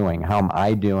we doing? How am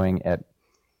I doing at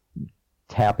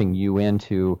tapping you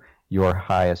into your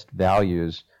highest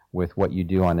values with what you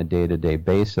do on a day-to-day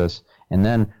basis? And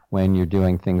then when you're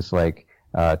doing things like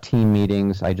team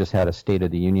meetings, I just had a State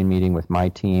of the Union meeting with my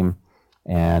team,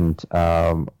 and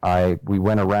we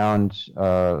went around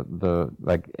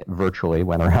virtually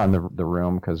went around the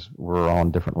room, because we're all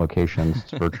in different locations.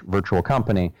 It's a virtual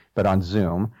company, but on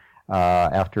Zoom.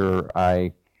 After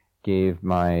I gave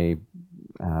my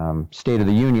State of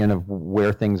the Union of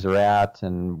where things are at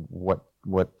and what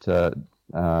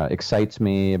excites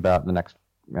me about the next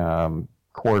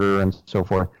quarter and so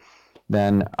forth,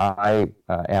 then I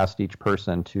asked each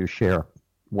person to share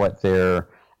what their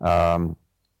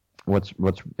what's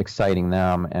exciting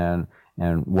them and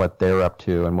what they're up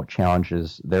to and what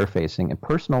challenges they're facing, and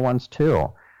personal ones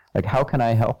too. Like, how can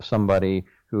I help somebody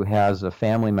who has a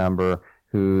family member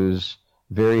who's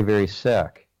very, very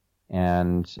sick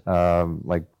and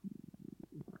probably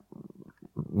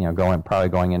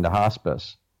going into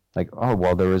hospice? Like, oh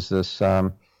well, there was this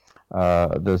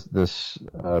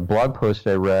blog post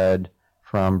I read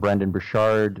from Brendan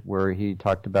Burchard where he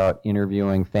talked about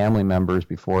interviewing family members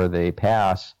before they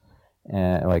pass,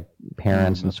 like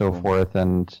parents and so forth.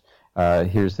 And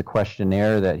here's the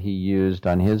questionnaire that he used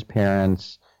on his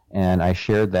parents, and I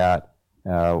shared that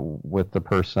with the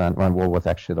person, with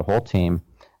actually the whole team,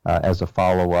 as a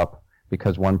follow-up,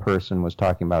 because one person was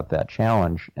talking about that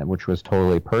challenge, which was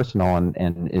totally personal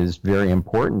and is very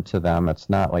important to them. It's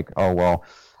not like, oh, well,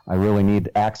 I really need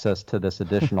access to this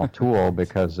additional tool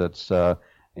because it's going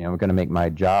to make my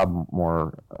job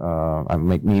more,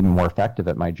 make me more effective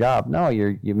at my job. No,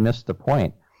 you missed the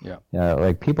point. Yeah.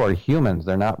 Like, people are humans;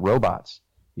 they're not robots.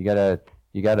 You gotta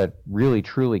really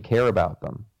truly care about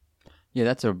them. Yeah,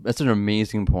 that's an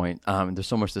amazing point. There's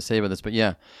so much to say about this, but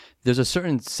yeah, there's a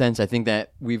certain sense I think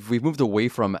that we've moved away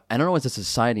from. I don't know, as a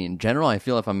society in general. I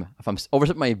feel if I'm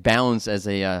overstepping my bounds as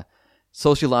a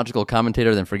sociological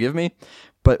commentator, then forgive me.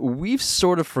 But we've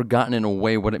sort of forgotten in a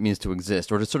way what it means to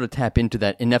exist, or to sort of tap into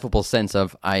that ineffable sense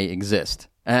of I exist.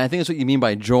 And I think that's what you mean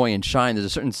by joy and shine. There's a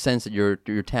certain sense that you're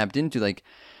tapped into. Like,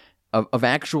 of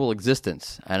actual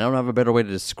existence. I don't have a better way to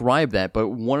describe that, but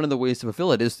one of the ways to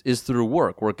fulfill it is through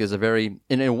work. Work is a very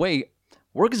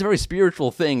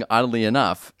spiritual thing, oddly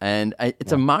enough, and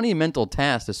it's a monumental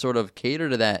task to sort of cater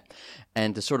to that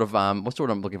and to sort of what's the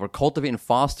word I'm looking for? Cultivate and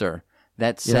foster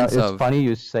that sense of. It's funny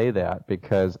you say that,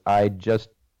 because I just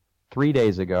 3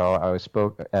 days ago I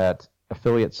spoke at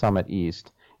Affiliate Summit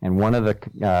East, and one of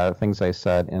the things I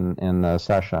said in the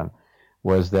session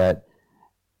was that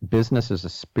business is a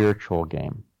spiritual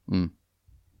game,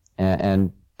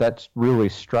 and that's really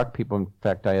struck people. In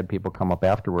fact, I had people come up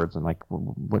afterwards and like,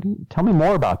 "What do you tell me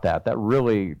more about that?" That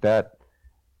really that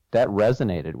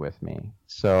resonated with me.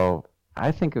 So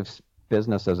I think of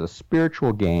business as a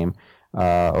spiritual game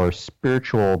or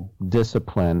spiritual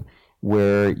discipline,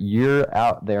 where you're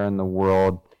out there in the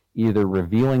world either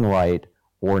revealing light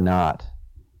or not,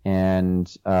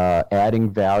 and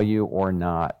adding value or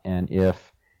not. And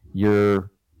if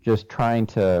you're just trying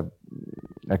to,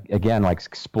 again, like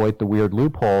exploit the weird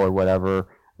loophole or whatever,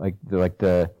 like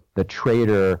the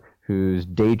trader who's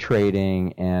day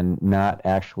trading and not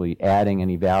actually adding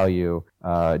any value,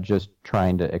 just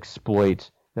trying to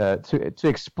exploit to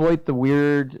exploit the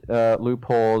weird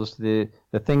loopholes, the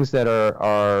things that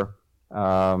are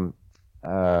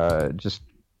just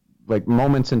like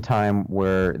moments in time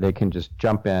where they can just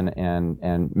jump in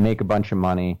and make a bunch of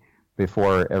money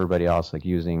before everybody else, like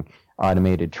using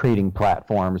automated trading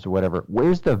platforms or whatever.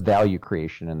 Where's the value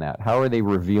creation in that? How are they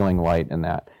revealing light in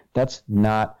that? That's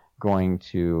not going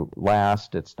to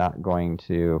last. It's not going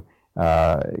to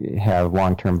have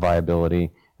long-term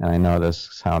viability. And I know this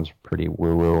sounds pretty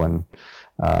woo-woo, and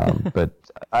but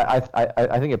I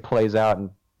think it plays out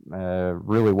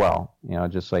really well. You know,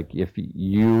 just like if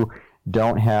you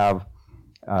don't have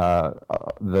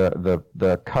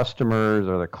the customers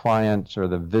or the clients or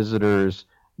the visitors'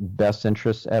 best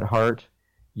interests at heart,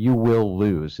 you will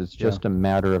lose. It's just a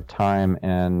matter of time,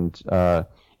 and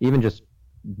even just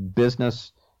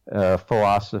business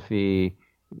philosophy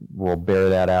will bear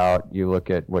that out. You look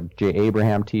at what Jay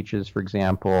Abraham teaches, for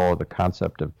example, the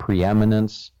concept of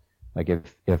preeminence. Like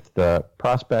if the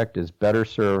prospect is better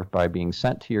served by being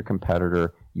sent to your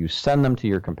competitor, you send them to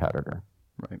your competitor.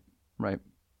 Right.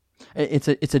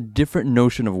 It's a different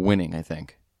notion of winning, I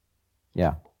think.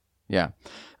 Yeah.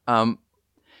 I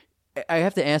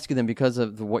have to ask you then, because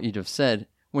of what you just said,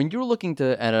 when you're looking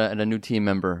at a new team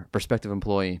member, prospective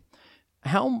employee,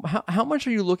 how much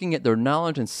are you looking at their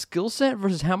knowledge and skill set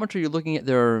versus how much are you looking at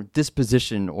their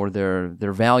disposition or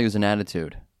their values and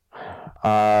attitude?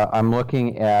 I'm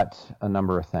looking at a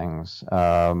number of things.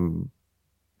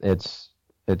 It's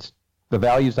the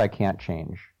values I can't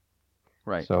change.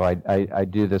 Right. So I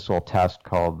do this little test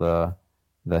called the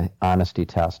honesty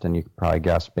test, and you can probably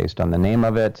guess based on the name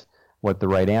of it what the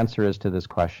right answer is to this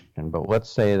question. But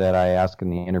let's say that I ask in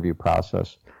the interview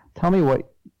process, tell me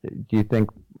what do you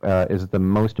think is the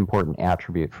most important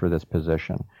attribute for this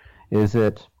position? Is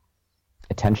it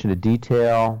attention to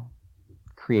detail,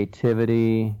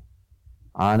 creativity,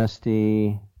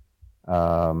 honesty,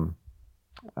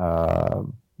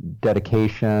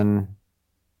 dedication,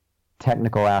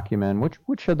 technical acumen?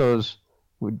 Which of those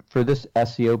for this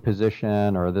SEO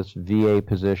position or this VA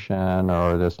position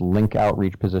or this link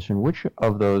outreach position, which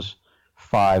of those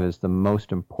 5 is the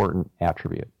most important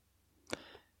attribute?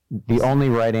 The only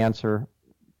right answer,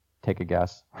 take a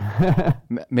guess.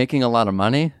 Making a lot of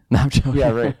money? No, I'm joking.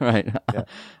 Yeah, right. Right. Yeah. I'm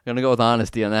going to go with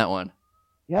honesty on that one.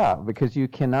 Yeah, because you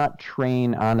cannot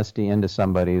train honesty into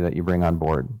somebody that you bring on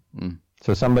board.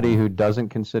 So somebody who doesn't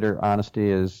consider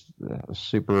honesty as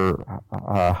super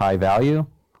high value,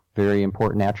 very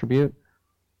important attribute,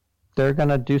 they're going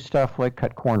to do stuff like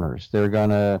cut corners. They're going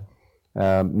to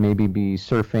maybe be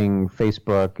surfing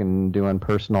Facebook and doing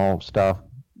personal stuff,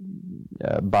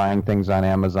 buying things on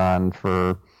Amazon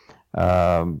for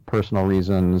personal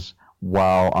reasons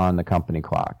while on the company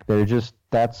clock.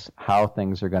 That's how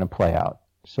things are going to play out.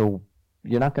 So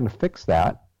you're not going to fix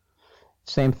that.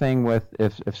 Same thing with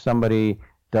if somebody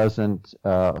doesn't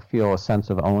feel a sense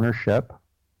of ownership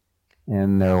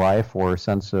in their life or a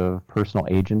sense of personal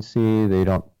agency. They're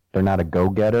not a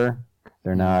go-getter.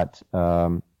 They're not.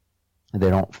 They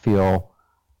don't feel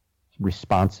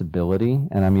responsibility,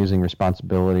 and I'm using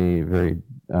responsibility very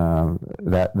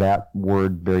that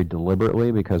word very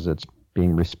deliberately because it's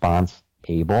being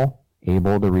able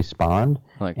to respond,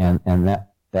 and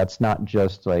that's not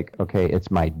just like, okay, it's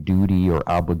my duty or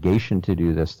obligation to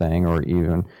do this thing, or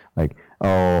even like,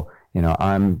 I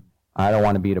don't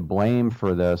want to be to blame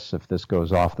for this if this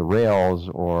goes off the rails,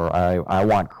 or I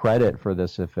want credit for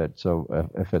this if it's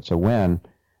a win.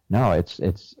 No, it's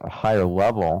a higher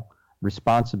level.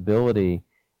 Responsibility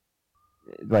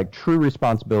like true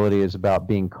responsibility is about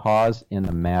being cause in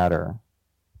the matter.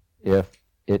 If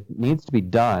it needs to be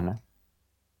done,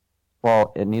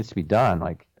 well, it needs to be done.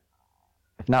 Like,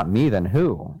 if not me, then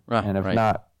who? Right, and if right.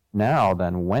 not now,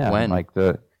 then when? When? Like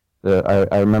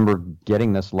I remember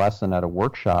getting this lesson at a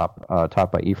workshop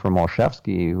taught by Ephraim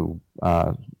Olszewski, who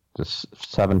this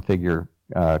 7-figure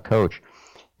coach.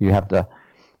 You have to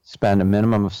spend a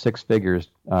minimum of 6 figures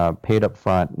paid up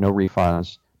front, no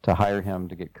refunds, to hire him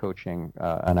to get coaching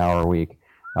an hour a week,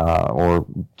 or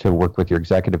to work with your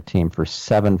executive team for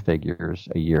 7 figures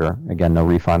a year. Again, no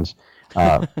refunds.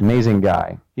 Amazing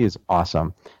guy. He is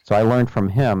awesome. So I learned from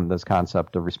him this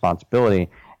concept of responsibility,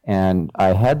 and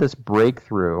I had this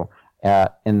breakthrough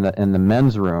in the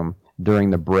men's room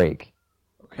during the break.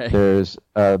 Okay. There's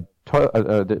the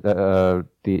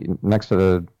next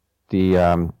to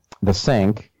the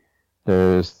sink.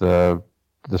 There's the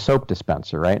soap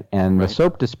dispenser, right? And Right. the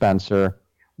soap dispenser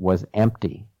was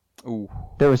empty. Ooh.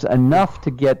 There was enough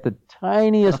to get the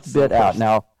tiniest That's bit the out. worst.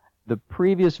 Now, the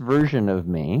previous version of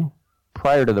me,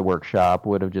 prior to the workshop,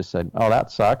 would have just said, "Oh,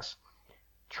 that sucks."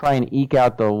 Try and eke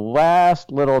out the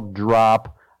last little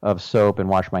drop of soap and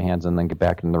wash my hands and then get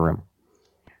back in the room.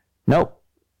 Nope.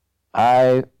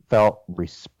 I felt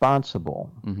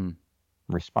responsible. Mm-hmm.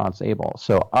 Responsible.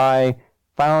 So I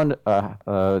found with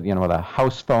a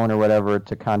house phone or whatever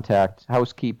to contact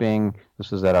housekeeping.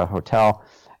 This was at a hotel,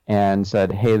 and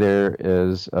said, "Hey, there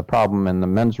is a problem in the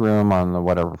men's room on the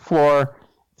whatever floor.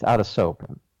 It's out of soap."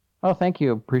 "Oh, thank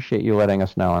you. Appreciate you letting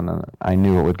us know." And then I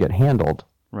knew it would get handled,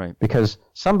 Right. because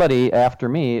somebody after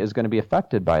me is going to be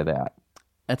affected by that.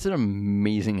 That's an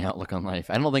amazing outlook on life.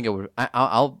 I don't think it would.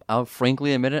 I'll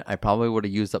frankly admit it. I probably would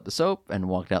have used up the soap and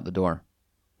walked out the door.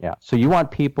 Yeah. So you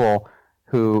want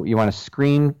to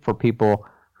screen for people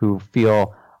who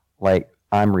feel like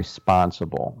I'm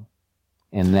responsible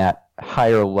in that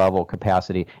higher level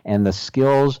capacity. And the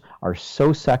skills are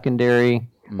so secondary.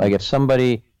 Like if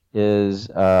somebody is,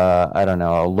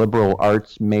 a liberal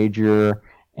arts major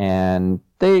and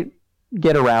they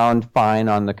get around fine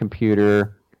on the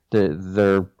computer,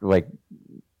 they're like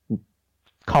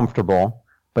comfortable,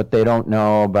 but they don't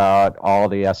know about all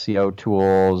the SEO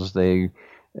tools. They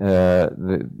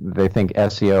think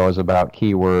SEO is about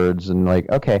keywords, and like,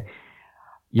 okay,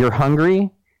 you're hungry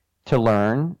to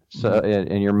learn, so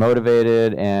and you're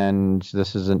motivated, and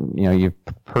this isn't, you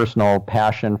have personal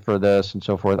passion for this and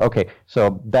so forth. Okay,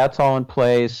 so that's all in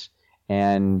place,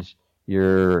 and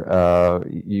you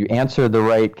answer the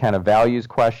right kind of values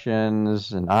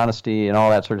questions and honesty and all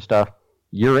that sort of stuff.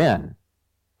 You're in.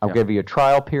 I'll give you a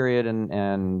trial period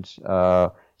and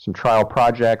some trial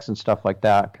projects and stuff like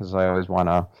that, because I always want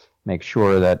to make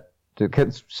sure that,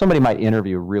 because somebody might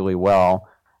interview really well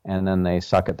and then they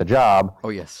suck at the job. Oh,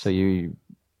 yes. So you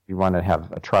want to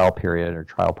have a trial period or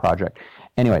trial project.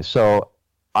 Anyway, so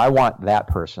I want that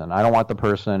person. I don't want the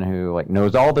person who like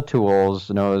knows all the tools,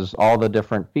 knows all the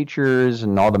different features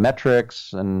and all the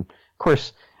metrics. And of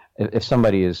course, if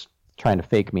somebody is trying to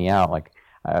fake me out, like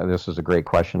this was a great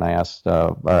question I asked.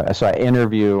 So I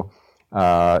interview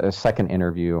a second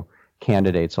interview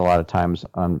candidates a lot of times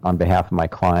on behalf of my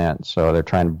client. So they're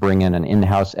trying to bring in an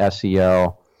in-house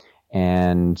SEO,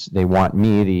 and they want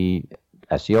me, the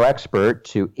SEO expert,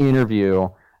 to interview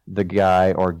the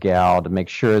guy or gal to make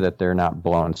sure that they're not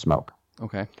blowing smoke.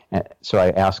 Okay. And so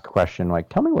I asked a question like,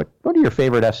 "Tell me what are your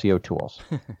favorite SEO tools?"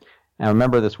 And I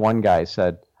remember this one guy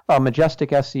said, "Oh,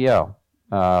 Majestic SEO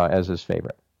as his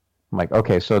favorite." I'm like,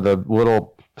 okay, so the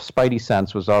little spidey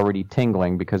sense was already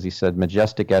tingling because he said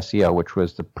Majestic SEO, which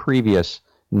was the previous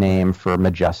name for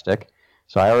Majestic.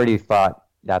 So I already thought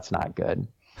that's not good.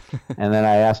 And then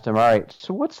I asked him, all right,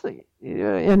 so what's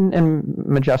in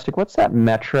Majestic, what's that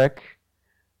metric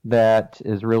that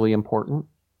is really important?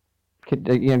 Could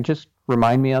just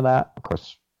remind me of that? Of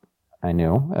course, I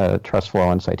knew trust flow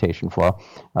and citation flow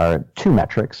are 2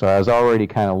 metrics, so I was already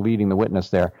kind of leading the witness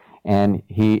there. And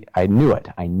I knew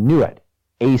it.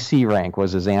 AC rank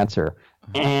was his answer.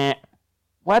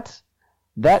 What?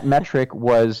 That metric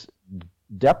was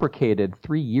deprecated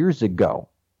 3 years ago.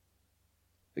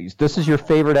 This is your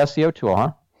favorite SEO tool,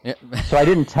 huh? Yeah. So I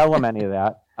didn't tell him any of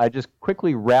that. I just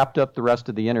quickly wrapped up the rest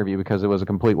of the interview because it was a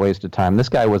complete waste of time. This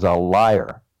guy was a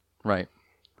liar. Right.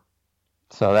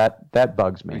 So that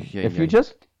bugs me. Yeah,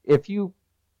 If you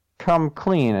come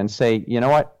clean and say, you know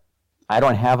what? I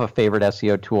don't have a favorite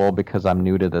SEO tool because I'm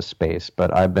new to this space,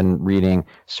 but I've been reading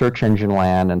Search Engine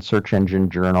Land and Search Engine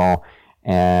Journal,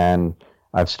 and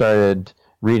I've started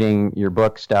reading your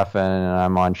book, Stephan, and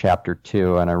I'm on chapter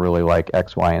 2, and I really like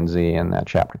X, Y, and Z in that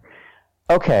chapter.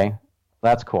 Okay,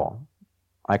 that's cool.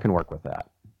 I can work with that.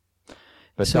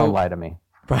 But So- don't lie to me.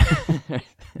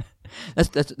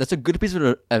 That's a good piece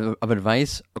of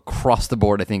advice across the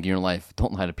board, I think, in your life.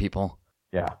 Don't lie to people.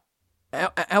 Yeah.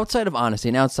 Outside of honesty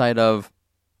and outside of,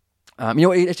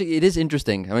 it is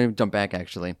interesting. I'm going to jump back,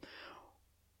 actually.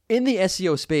 In the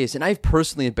SEO space, and I've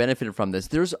personally benefited from this,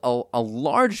 there's a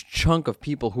large chunk of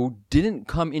people who didn't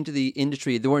come into the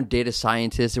industry. They weren't data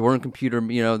scientists. They weren't computer,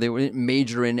 they didn't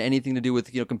major in anything to do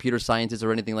with, computer sciences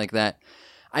or anything like that.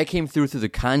 I came through the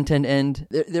content end.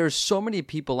 There are so many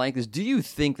people like this. Do you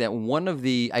think that one of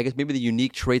the, I guess maybe the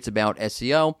unique traits about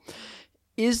SEO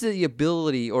is the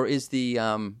ability, or is the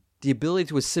ability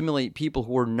to assimilate people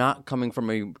who are not coming from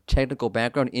a technical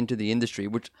background into the industry,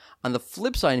 which on the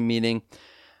flip side, meaning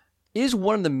is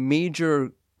one of the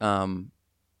major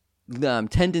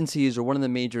tendencies, or one of the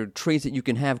major traits that you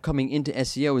can have coming into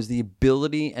SEO is the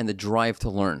ability and the drive to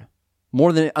learn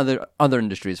more than other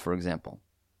industries, for example.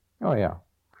 Oh yeah,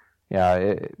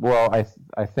 yeah.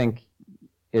 I think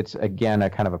it's again a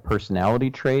kind of a personality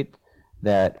trait,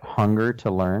 that hunger to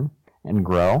learn and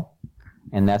grow,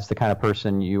 and that's the kind of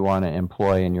person you want to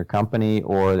employ in your company,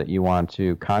 or that you want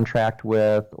to contract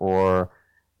with, or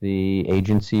the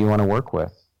agency you want to work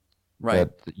with. Right.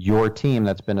 That your team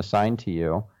that's been assigned to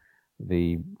you,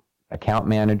 the account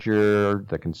manager,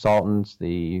 the consultants,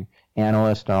 the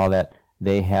analyst, and all that,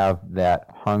 they have that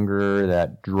hunger,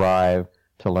 that drive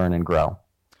to learn and grow.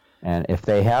 And if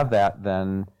they have that,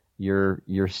 then you're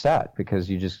set, because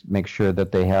you just make sure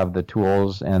that they have the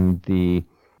tools and the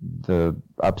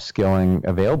upskilling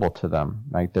available to them.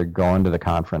 Like, they're going to the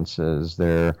conferences,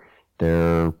 they're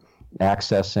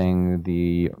accessing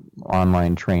the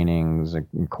online trainings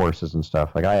and courses and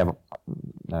stuff. Like, I have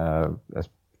a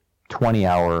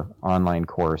 20-hour online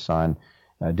course on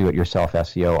do-it-yourself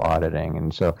SEO auditing.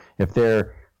 And so if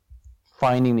they're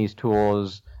finding these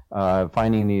tools,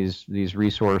 finding these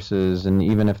resources, and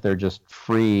even if they're just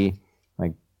free,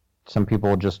 like some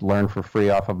people just learn for free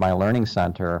off of my learning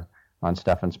center on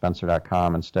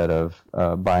stephanspencer.com instead of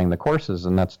buying the courses,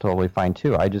 and that's totally fine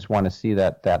too. I just want to see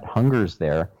that hunger's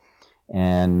there.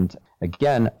 And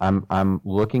again, I'm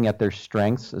looking at their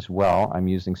strengths as well. I'm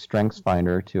using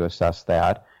StrengthsFinder to assess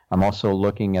that. I'm also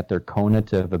looking at their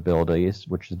cognitive abilities,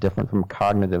 which is different from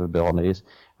cognitive abilities.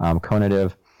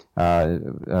 Cognitive, the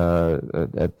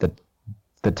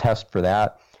test for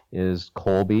that is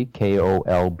Kolbe,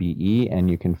 Kolbe,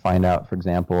 and you can find out, for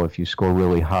example, if you score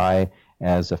really high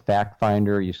as a fact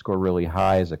finder, you score really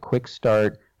high as a quick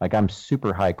start. Like, I'm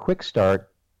super high quick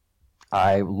start.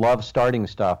 I love starting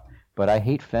stuff, but I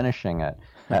hate finishing it.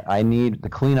 I need the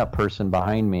cleanup person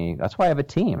behind me. That's why I have a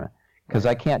team, because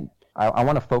I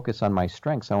want to focus on my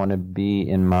strengths. I want to be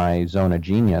in my zone of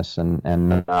genius and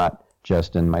not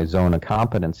just in my zone of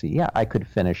competency. Yeah, I could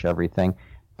finish everything,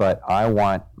 but I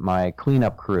want my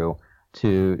cleanup crew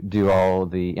to do all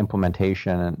the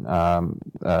implementation and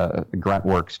grunt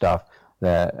work stuff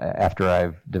that after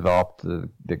I've developed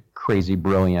the crazy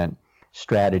brilliant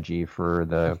strategy for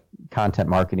the content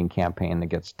marketing campaign that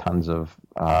gets tons of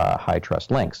high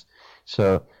trust links.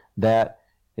 So that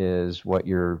is what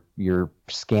you're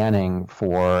scanning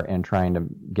for and trying to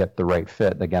get the right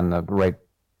fit. Again, the right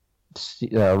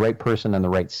person in the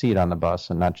right seat on the bus,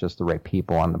 and not just the right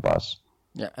people on the bus.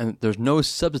 Yeah, and there's no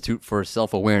substitute for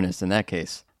self-awareness in that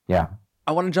case. Yeah.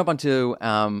 I want to jump onto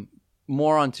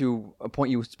more onto a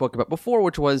point you spoke about before,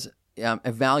 which was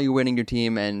evaluating your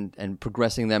team and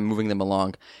progressing them, moving them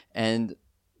along. And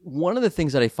one of the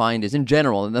things that I find is, in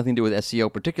general, and nothing to do with SEO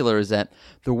in particular, is that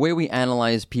the way we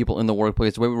analyze people in the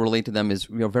workplace, the way we relate to them is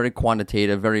very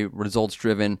quantitative, very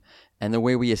results-driven, and the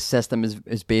way we assess them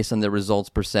is based on their results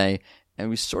per se. And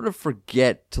we sort of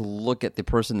forget to look at the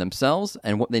person themselves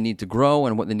and what they need to grow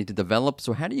and what they need to develop.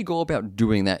 So how do you go about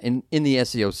doing that in the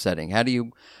SEO setting? How do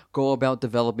you go about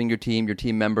developing your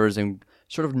team members, and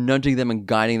sort of nudging them and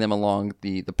guiding them along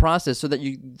the process so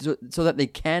that they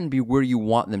can be where you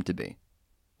want them to be?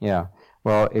 Yeah.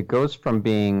 Well, it goes from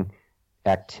being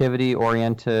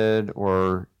activity-oriented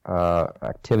or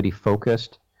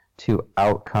activity-focused to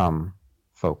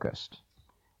outcome-focused.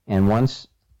 And once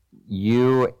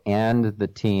you and the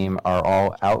team are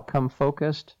all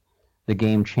outcome-focused, the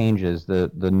game changes.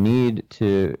 The need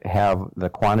to have the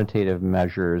quantitative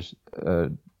measures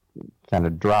kind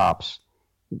of drops.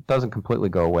 It doesn't completely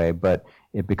go away, but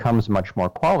it becomes much more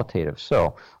qualitative.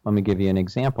 So let me give you an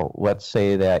example. Let's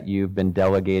say that you've been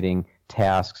delegating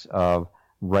tasks of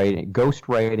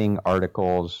ghostwriting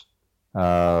articles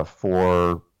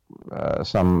for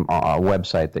some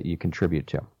website that you contribute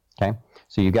to. Okay,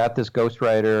 so you got this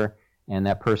ghostwriter, and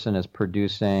that person is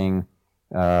producing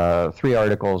 3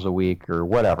 articles a week or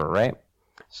whatever, right?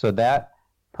 So that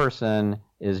person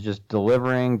is just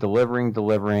delivering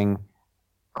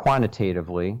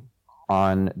quantitatively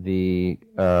on the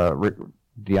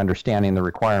understanding the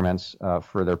requirements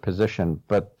for their position,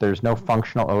 but there's no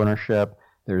functional ownership.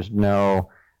 There's no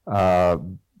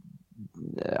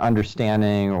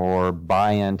understanding or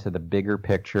buy-in to the bigger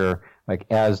picture. Like,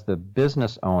 as the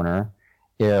business owner,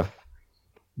 if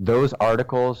those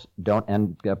articles don't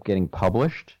end up getting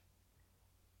published,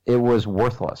 it was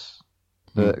worthless.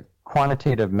 The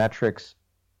quantitative metrics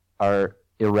are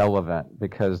irrelevant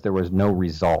because there was no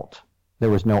result. There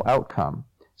was no outcome.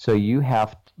 So you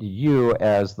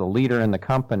as the leader in the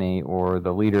company or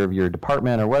the leader of your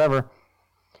department or whatever,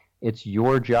 it's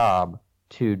your job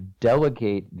to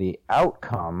delegate the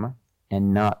outcome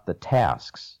and not the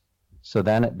tasks. So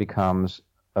then it becomes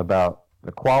about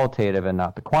the qualitative and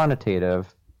not the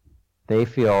quantitative. They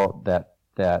feel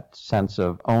that sense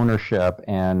of ownership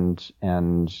and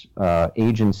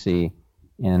agency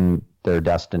in their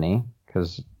destiny,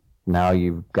 because now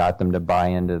you've got them to buy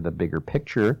into the bigger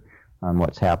picture on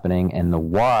what's happening and the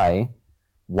why.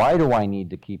 Why do I need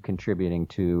to keep contributing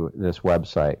to this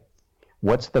website?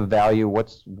 What's the value?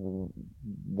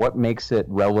 What makes it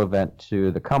relevant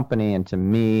to the company and to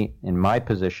me in my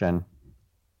position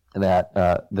that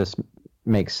this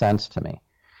makes sense to me?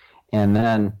 And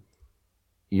then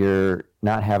you're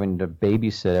not having to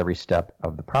babysit every step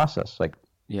of the process. Like,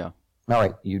 Yeah. all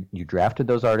right, you drafted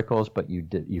those articles, but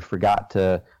you forgot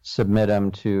to submit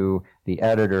them to the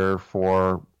editor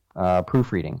for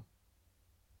proofreading.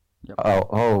 Yep.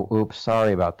 Oh, oops,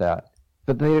 sorry about that.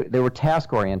 But they were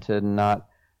task oriented and not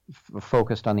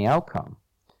focused on the outcome,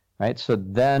 right? So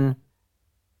then,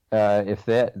 if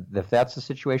that's the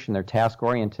situation, they're task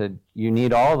oriented. You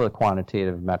need all the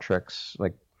quantitative metrics,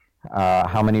 like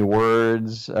how many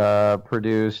words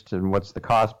produced, and what's the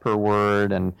cost per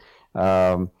word, and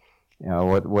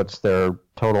what's their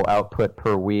total output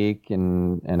per week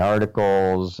in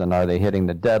articles, and are they hitting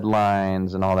the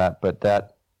deadlines and all that. But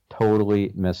that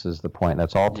totally misses the point.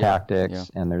 That's all tactics,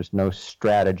 and there's no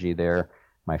strategy there.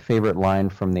 My favorite line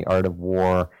from The Art of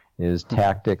War is,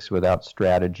 tactics without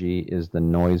strategy is the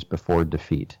noise before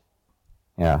defeat.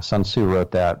 Yeah, Sun Tzu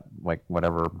wrote that, like,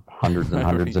 whatever, hundreds and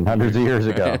hundreds and hundreds of years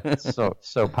ago. It's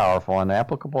so powerful and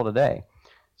applicable today.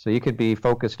 So you could be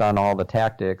focused on all the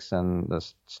tactics and the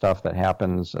stuff that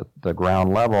happens at the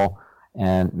ground level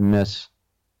and miss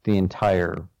the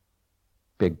entire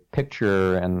big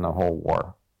picture and the whole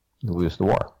war. You lose the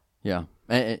war. Yeah,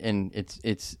 and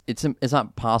it's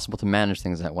not possible to manage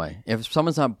things that way. If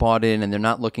someone's not bought in and they're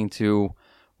not looking to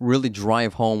really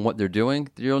drive home what they're doing,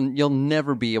 you'll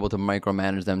never be able to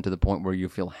micromanage them to the point where you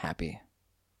feel happy.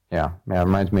 Yeah. It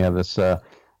reminds me of this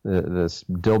this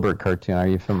Dilbert cartoon. Are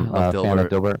you fan of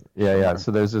Dilbert? Yeah.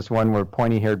 So there's this one where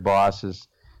pointy-haired boss is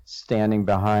standing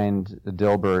behind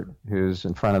Dilbert, who's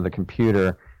in front of the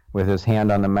computer with his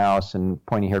hand on the mouse, and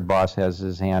pointy-haired boss has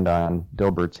his hand on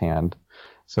Dilbert's hand.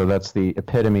 So that's the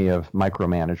epitome of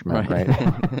micromanagement, right?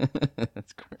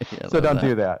 That's great. So don't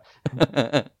do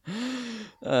that.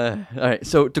 All right.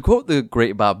 So to quote the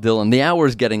great Bob Dylan, the hour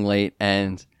is getting late,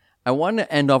 and I want to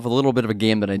end off with a little bit of a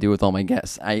game that I do with all my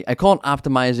guests. I call it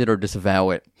optimize it or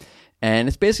disavow it. And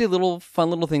it's basically a little fun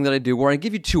little thing that I do where I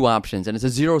give you two options, and it's a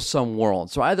zero-sum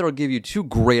world. So either I'll give you two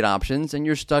great options, and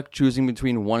you're stuck choosing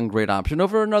between one great option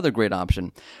over another great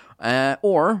option.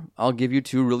 Or I'll give you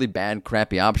two really bad,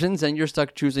 crappy options, and you're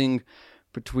stuck choosing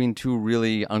between two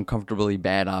really uncomfortably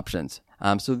bad options.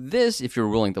 So this, if you're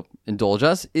willing to indulge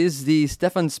us, is the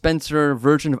Stephan Spencer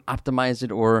version of optimize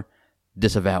it or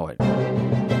disavow it.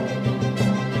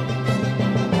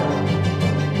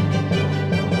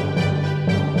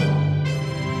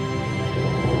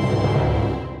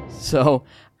 So,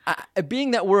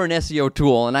 being that we're an SEO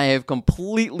tool, and I have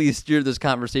completely steered this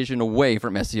conversation away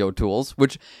from SEO tools,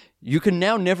 which you can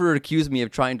now never accuse me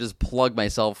of trying to just plug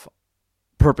myself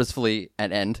purposefully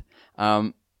at end,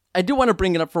 I do want to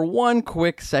bring it up for one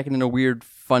quick second in a weird,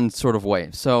 fun sort of way.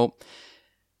 So,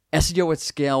 SEO at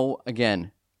scale,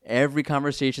 again, every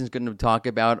conversation is going to talk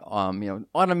about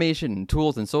automation and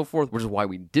tools and so forth, which is why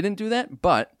we didn't do that.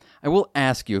 But I will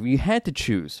ask you, if you had to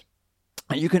choose,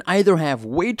 you can either have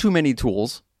way too many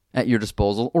tools at your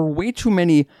disposal or way too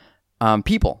many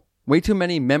people, way too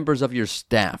many members of your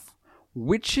staff.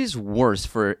 Which is worse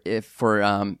for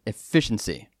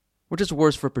efficiency? Which is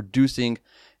worse for producing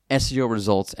SEO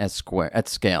results at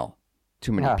scale?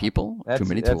 Too many people? Too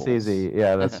many tools? That's easy.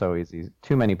 Yeah, that's so easy.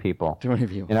 Too many people. Too many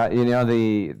people. You know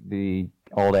the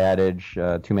old adage,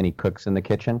 too many cooks in the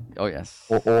kitchen? Oh, yes.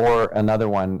 Or another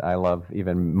one I love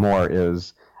even more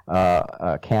is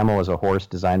a camel is a horse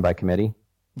designed by committee.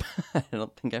 I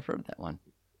don't think I've heard that one.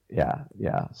 Yeah.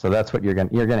 So that's what you're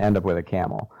gonna end up with, a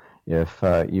camel. if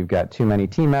you've got too many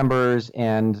team members,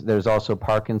 and there's also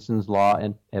Parkinson's law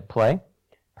at play.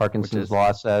 Parkinson's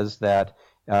law says that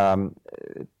the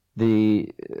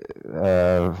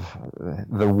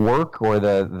work or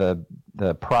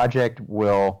the project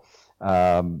will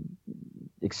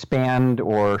expand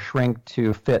or shrink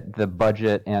to fit the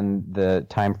budget and the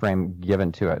time frame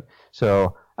given to it.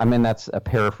 So, I mean, that's a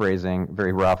paraphrasing,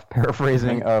 very rough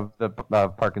paraphrasing of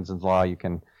Parkinson's law. You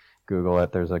can Google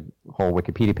it. There's a whole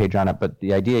Wikipedia page on it. But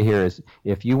the idea here is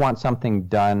if you want something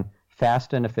done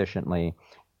fast and efficiently,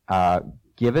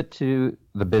 give it to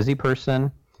the busy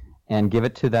person and give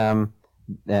it to them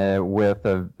with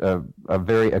a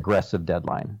very aggressive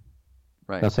deadline.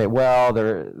 Right. They'll say, well,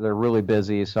 they're really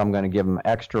busy, so I'm going to give them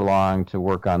extra long to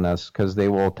work on this, because they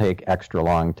will take extra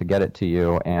long to get it to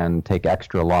you and take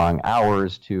extra long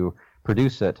hours to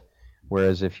produce it.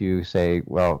 Whereas if you say,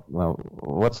 well,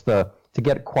 to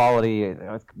get quality,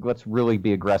 let's really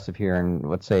be aggressive here, and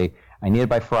let's say I need it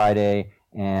by Friday,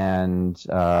 and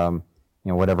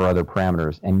whatever other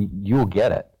parameters, and you'll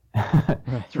get it.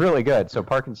 It's really good. So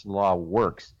Parkinson's law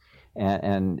works,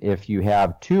 and if you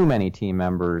have too many team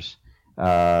members,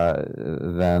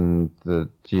 then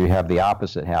you have the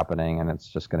opposite happening, and it's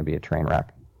just going to be a train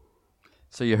wreck.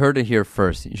 So you heard it here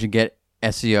first. You should get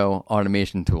SEO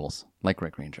automation tools like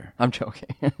Rank Ranger. I'm joking.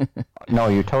 No,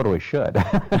 you totally should.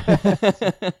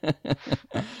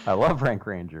 I love Rank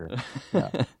Ranger. Yeah.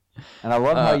 And I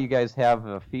love how you guys have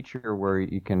a feature where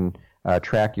you can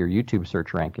track your YouTube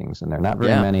search rankings, and there are not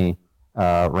very many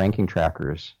ranking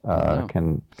trackers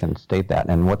can state that.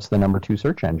 And what's the number 2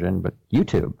 search engine but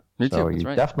YouTube? So you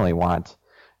definitely want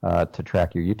to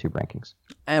track your YouTube rankings.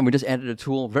 And we just added a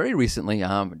tool very recently,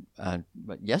 day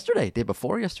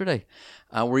before yesterday,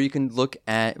 where you can look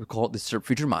at, we call it the SERP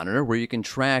Feature Monitor, where you can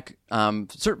track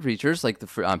SERP features like the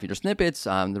feature snippets,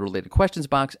 the related questions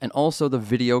box, and also the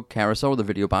video carousel, or the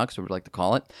video box, or we like to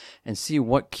call it, and see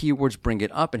what keywords bring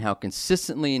it up and how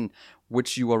consistently and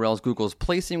which URLs Google is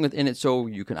placing within it, so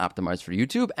you can optimize for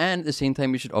YouTube. And at the same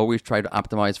time, you should always try to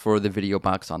optimize for the video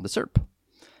box on the SERP.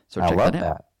 So check I love that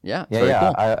out. that. Yeah, Cool.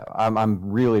 I'm I'm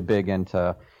really big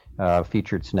into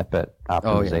featured snippet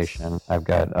optimization. Oh, yes. I've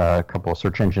got a couple of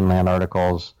Search Engine Land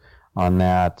articles on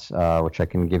that, which I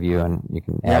can give you, and you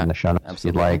can add in the show notes if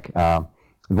you'd like.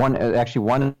 One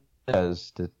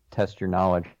is to test your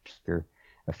knowledge. You're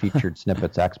a featured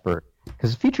snippets expert,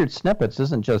 because featured snippets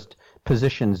isn't just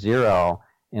position 0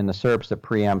 in the SERPs that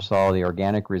preempts all the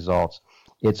organic results.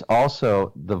 It's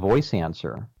also the voice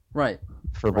answer. Right.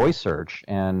 For voice search,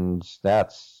 and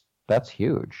that's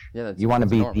huge. Yeah, you want to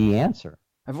be enormous. the answer.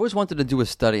 I've always wanted to do a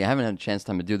study. I haven't had a chance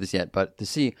time to do this yet, but to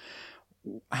see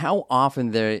how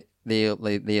often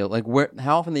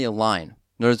how often they align.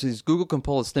 In other words, Google can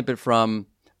pull a snippet from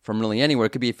really anywhere. It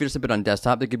could be a feature snippet on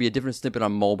desktop. There could be a different snippet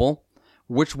on mobile.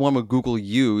 Which one would Google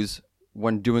use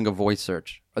when doing a voice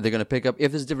search? Are they going to pick up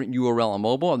if there's a different URL on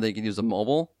mobile, and they can use a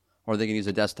mobile, or they can use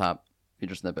a desktop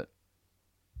feature snippet?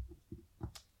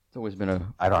 It's always been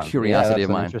a curiosity of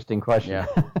mine. An interesting question. Yeah.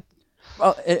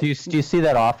 Well, do you see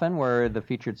that often, where the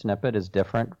featured snippet is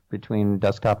different between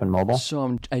desktop and mobile?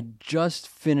 So I just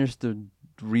finished the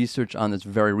research on this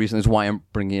very recently. That's why I'm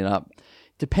bringing it up.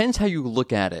 Depends how you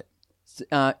look at it.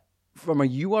 From a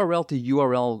URL to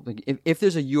URL, like if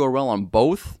there's a URL on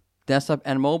both desktop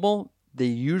and mobile, they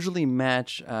usually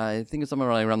match, I think it's somewhere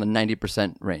around the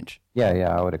 90% range.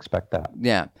 Yeah, I would expect that.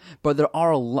 Yeah, but there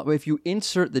are a lot. If you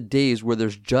insert the days where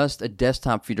there's just a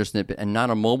desktop feature snippet and not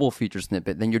a mobile feature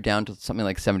snippet, then you're down to something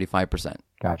like 75%.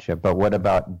 Gotcha. But what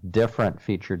about different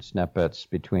featured snippets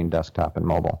between desktop and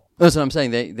mobile? That's what I'm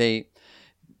saying.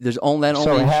 There's only shows up.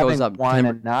 So having one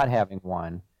and not having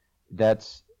one,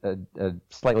 that's a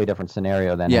slightly different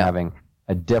scenario than having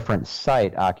a different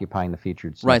site occupying the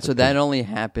featured snippet. Right. So that only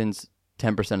happens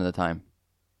 10% of the time.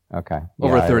 Okay.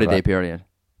 Over a 30-day period.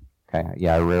 Okay.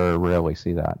 Yeah, I rarely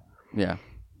see that. Yeah.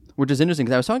 Which is interesting,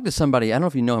 because I was talking to somebody, I don't know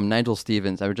if you know him, Nigel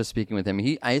Stevens. I was just speaking with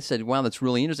him. I said, wow, that's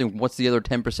really interesting. What's the other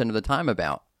 10% of the time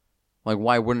about? Like,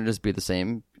 why wouldn't it just be the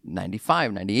same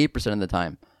 95, 98% of the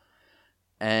time?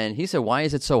 And he said, why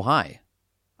is it so high?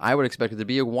 I would expect it to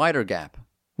be a wider gap.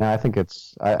 No, I think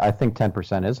I think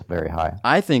 10% is very high.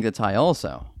 I think it's high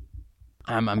also.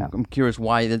 I'm curious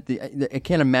why. I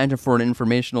can't imagine for an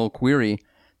informational query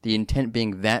the intent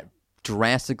being that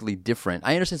drastically different.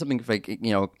 I understand something like,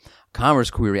 commerce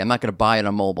query. I'm not going to buy it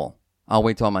on mobile. I'll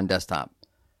wait till I'm on desktop.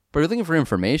 But if you're looking for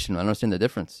information, I don't understand the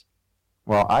difference.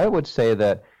 Well, I would say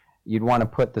that you'd want to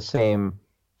put the same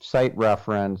site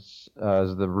reference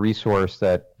as the resource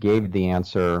that gave the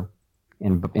answer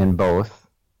in both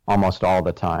almost all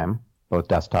the time, both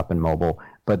desktop and mobile.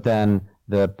 But then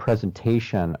the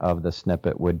presentation of the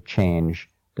snippet would change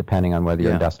depending on whether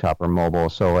you're desktop or mobile.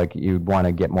 So like you'd want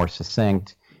to get more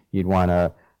succinct. You'd want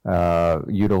to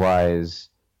utilize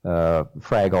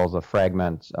fraggles of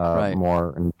fragments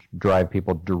more and drive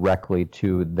people directly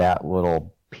to that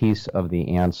little piece of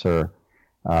the answer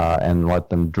and let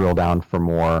them drill down for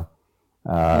more.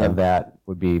 That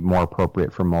would be more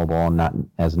appropriate for mobile and not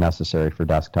as necessary for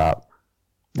desktop.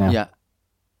 Yeah.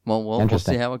 Well, we'll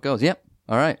see how it goes. Yep.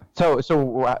 All right. So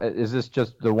is this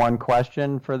just the one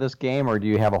question for this game, or do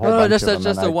you have a whole bunch just of them?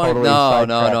 Just the one. No.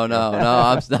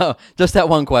 Just that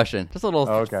one question. Just a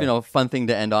little, fun thing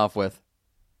to end off with.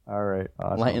 All right.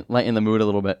 Awesome. Lighten the mood a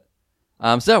little bit.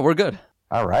 So we're good.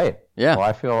 All right. Yeah. Well,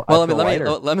 I feel. Well,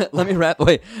 let me wrap.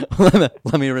 Wait.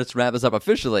 let me just wrap this up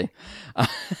officially.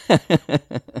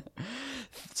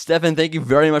 Stephan, thank you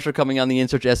very much for coming on the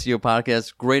InSearch SEO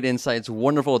podcast. Great insights.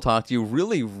 Wonderful to talk to you.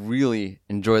 Really, really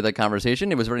enjoyed that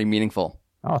conversation. It was very meaningful.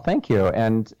 Oh, thank you.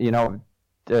 And,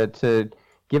 to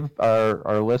give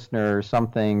our listeners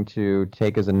something to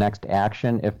take as a next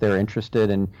action if they're interested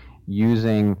in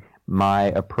using my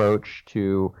approach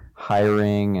to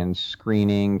hiring and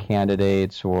screening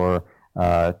candidates or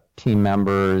team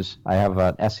members, I have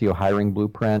an SEO hiring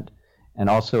blueprint. And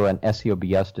also an SEO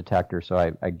BS detector. So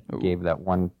I gave that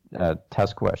one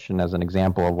test question as an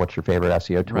example of what's your favorite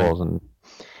SEO tools.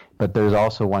 But there's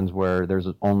also ones where there's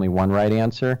only one right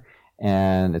answer,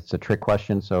 and it's a trick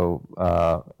question. So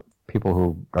people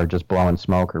who are just blowing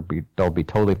smoke they'll be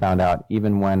totally found out,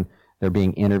 even when they're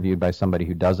being interviewed by somebody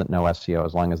who doesn't know SEO,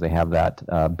 as long as they have that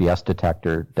BS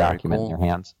detector document in their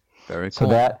hands. Very cool.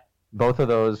 So both of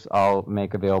those I'll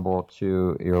make available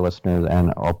to your listeners,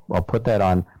 and I'll put that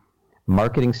on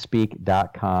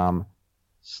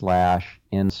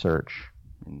marketingspeak.com/insearch.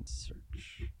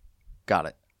 Got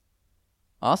it.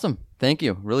 Awesome. Thank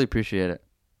you. Really appreciate it.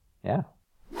 Yeah.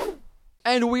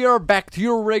 And we are back to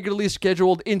your regularly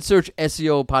scheduled InSearch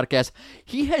SEO podcast.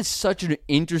 He has such an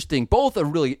interesting,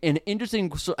 an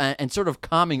interesting and sort of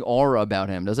calming aura about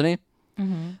him, doesn't he?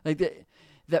 Mm-hmm. Like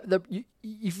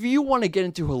if you want to get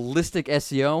into holistic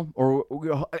SEO or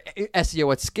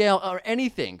SEO at scale or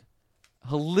anything,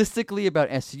 holistically about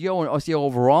SEO and SEO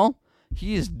overall,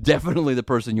 he is definitely the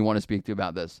person you want to speak to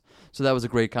about this. So that was a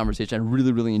great conversation. I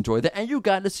really, really enjoyed that. And you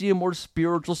got to see a more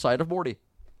spiritual side of Morty.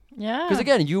 Yeah. Because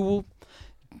again, you will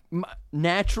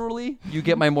naturally you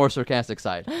get my more sarcastic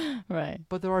side. Right.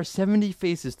 But there are 70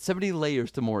 faces, 70 layers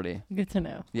to Morty. Good to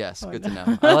know. Yes, good to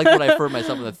know. I like when I refer to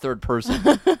myself in the third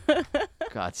person.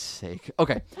 God's sake.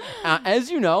 Okay.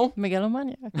 As you know,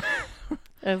 megalomaniac.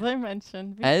 As I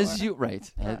mentioned before.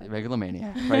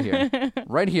 Megalomania.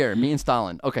 Right here. Me and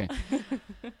Stalin. Okay.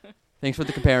 Thanks for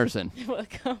the comparison. You're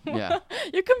welcome. Yeah.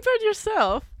 You compared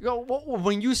yourself.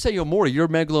 When you say you're Morty, you're a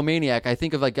megalomaniac, I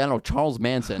think of Charles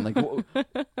Manson.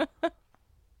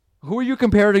 Who are you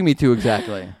comparing me to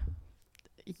exactly?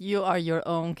 You are your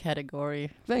own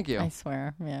category. Thank you. I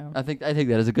swear. Yeah. I think that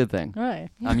is a good thing. Right.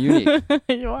 I'm unique.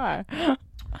 You are.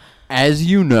 As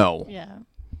you know. Yeah.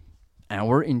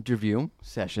 Our interview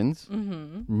sessions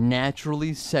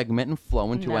naturally segment and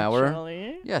flow into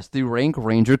the Rank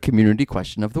Ranger Community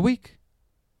Question of the Week.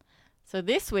 So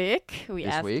this week, we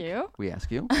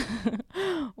ask you,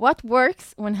 what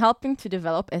works when helping to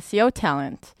develop SEO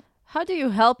talent? How do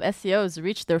you help SEOs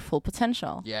reach their full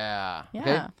potential? Yeah.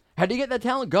 Okay. How do you get that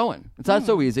talent going? It's not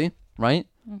so easy, right?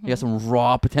 You got some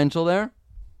raw potential there.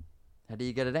 How do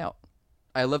you get it out?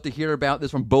 I love to hear about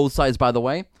this from both sides, by the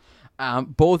way.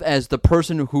 Both as the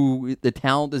person who the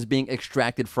talent is being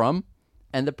extracted from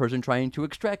and the person trying to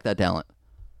extract that talent.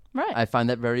 Right. I find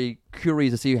that very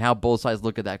curious to see how both sides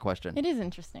look at that question. It is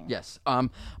interesting. Yes.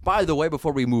 By the way,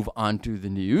 before we move on to the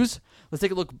news, let's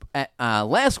take a look at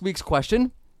last week's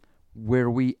question where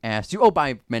we asked you.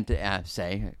 I meant to I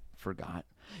forgot.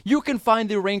 You can find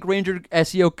the Rank Ranger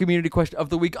SEO Community Question of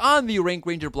the Week on the Rank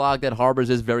Ranger blog that harbors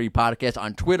this very podcast,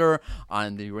 on Twitter,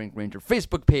 on the Rank Ranger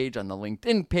Facebook page, on the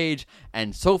LinkedIn page,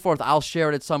 and so forth. I'll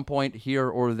share it at some point here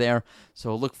or there.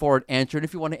 So look forward to answering.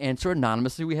 If you want to answer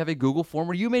anonymously, we have a Google form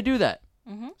where you may do that.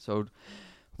 Mm-hmm. So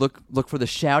look for the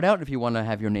shout out if you want to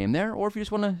have your name there, or if you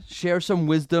just want to share some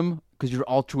wisdom because you're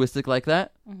altruistic like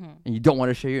that and you don't want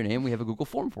to share your name, we have a Google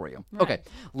form for you. Right. Okay.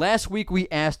 Last week we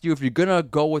asked you if you're going to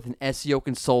go with an SEO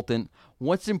consultant,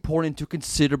 what's important to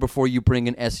consider before you bring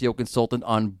an SEO consultant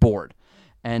on board.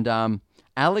 And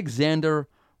Alexander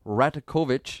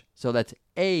Ratkovich, so that's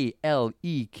Aleksander,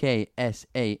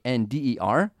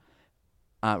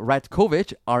 Ratkovich,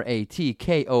 Ratkovic,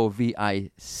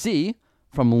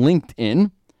 from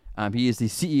LinkedIn. He is the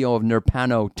CEO of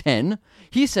Nirpano 10.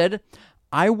 He said,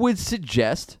 I would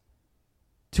suggest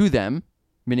to them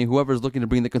meaning whoever's looking to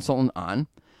bring the consultant on,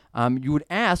 you would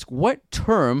ask what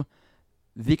term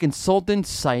the consultant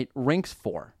site ranks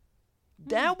for.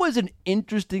 That was an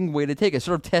interesting way to take it.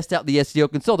 Sort of test out the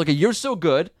SEO consultant. Okay, you're so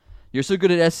good at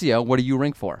SEO. What do you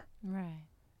rank for? Right.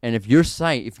 And if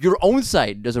your own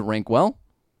site doesn't rank well,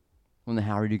 then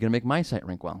how are you going to make my site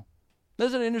rank well?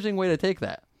 That's an interesting way to take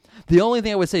that. The only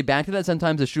thing I would say back to that,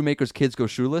 sometimes the shoemaker's kids go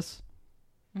shoeless.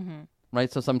 Mm-hmm.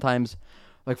 Right? So sometimes,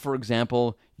 like for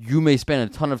example, you may spend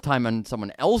a ton of time on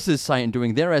someone else's site and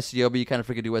doing their SEO, but you kind of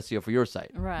forget to do SEO for your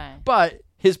site. Right. But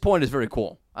his point is very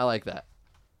cool. I like that.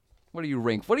 What do you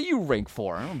rank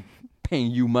for? I'm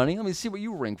paying you money. Let me see what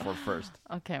you rank for first.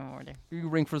 Okay, Morty. You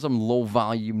rank for some low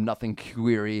volume, nothing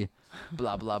query,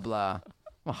 blah, blah, blah.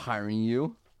 I'm hiring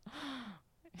you.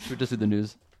 Should we just do the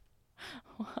news?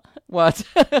 What?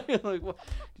 Like, what?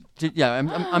 Yeah,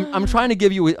 I'm trying to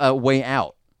give you a way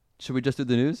out. Should we just do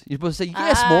the news? You're supposed to say,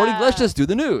 yes, Morty, let's just do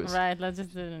the news. Right, let's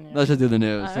just do the news. Let's just do the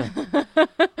news.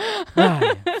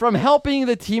 From helping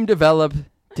the team develop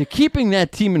to keeping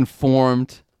that team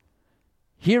informed,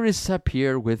 here is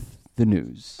Sapir with the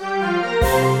news.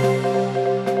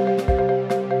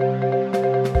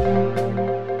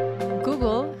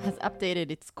 Google has updated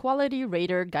its quality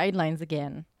rater guidelines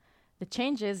again. The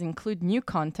changes include new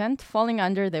content falling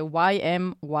under the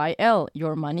YMYL,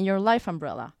 Your Money, Your Life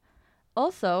umbrella.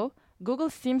 Also, Google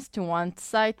seems to want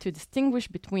site to distinguish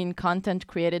between content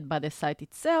created by the site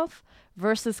itself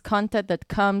versus content that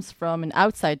comes from an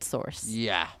outside source.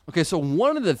 Yeah. Okay, so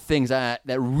one of the things that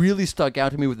really stuck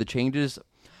out to me with the changes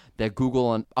that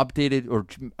Google updated or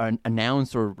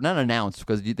announced, or not announced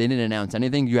because they didn't announce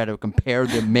anything. You had to compare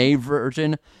the May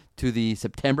version to the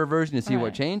September version to see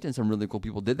what changed, and some really cool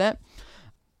people did that.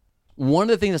 One of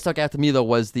the things that stuck out to me, though,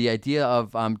 was the idea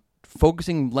of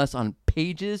focusing less on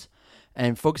pages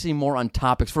and focusing more on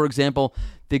topics. For example,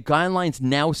 the guidelines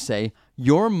now say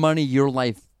Your Money, Your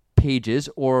Life pages,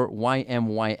 or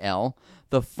YMYL.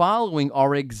 The following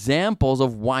are examples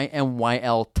of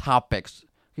YMYL topics.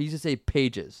 It used to say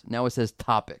pages. Now it says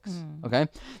topics. Okay?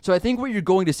 So I think what you're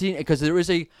going to see, because there is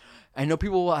I know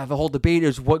people will have a whole debate,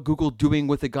 is what Google doing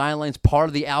with the guidelines, part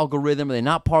of the algorithm? Are they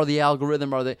not part of the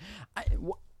algorithm?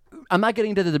 I'm not getting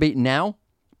into the debate now,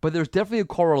 but there's definitely a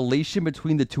correlation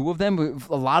between the two of them.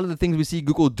 A lot of the things we see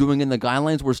Google doing in the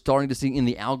guidelines, we're starting to see in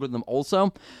the algorithm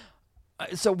also.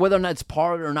 So whether or not it's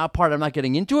part or not part, I'm not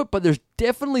getting into it, but there's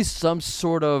definitely some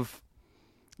sort of,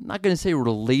 I'm not going to say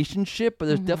relationship, but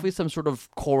there's definitely some sort of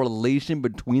correlation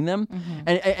between them.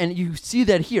 And you see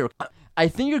that here. I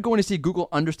think you're going to see Google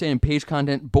understand page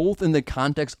content both in the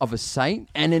context of a site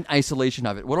and in isolation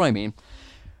of it. What do I mean?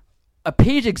 A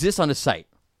page exists on a site.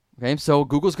 Okay, so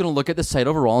Google's going to look at the site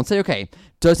overall and say, okay,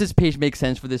 does this page make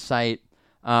sense for this site?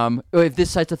 If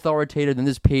this site's authoritative, then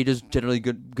this page is generally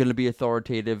going to be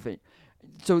authoritative.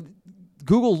 So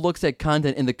Google looks at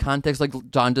content in the context, like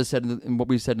John just said in what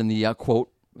we said in the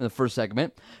quote in the first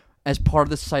segment, as part of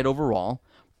the site overall.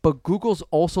 But Google's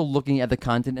also looking at the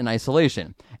content in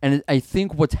isolation. And I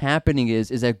think what's happening is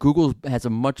that Google has a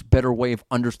much better way of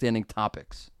understanding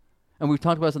topics. And we've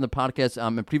talked about this on the podcast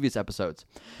in previous episodes,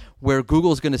 where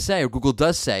Google is going to say, or Google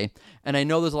does say, and I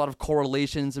know there's a lot of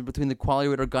correlations between the quality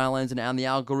rater guidelines and the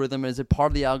algorithm. Is it part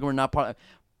of the algorithm, not part of,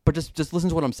 but just listen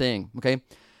to what I'm saying, okay?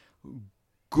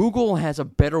 Google has a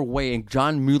better way, and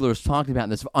John Mueller is talking about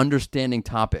this, of understanding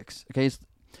topics, okay?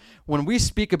 When we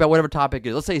speak about whatever topic it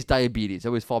is, let's say it's diabetes. I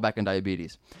always fall back on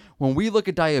diabetes. When we look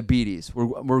at diabetes,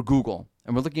 we're Google,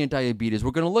 and we're looking at diabetes,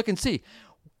 we're going to look and see,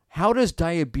 how does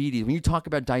diabetes, when you talk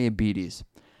about diabetes,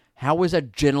 how is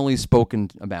that generally spoken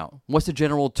about? What's the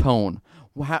general tone?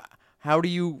 How do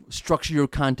you structure your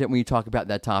content when you talk about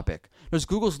that topic? Because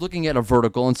Google's looking at a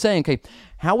vertical and saying, okay,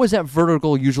 how is that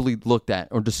vertical usually looked at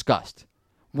or discussed?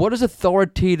 What does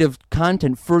authoritative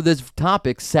content for this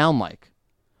topic sound like?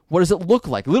 What does it look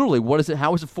like? Literally,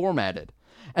 how is it formatted?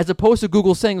 As opposed to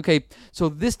Google saying, okay, so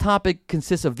this topic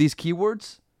consists of these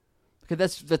keywords. Okay,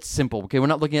 that's simple. Okay, we're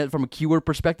not looking at it from a keyword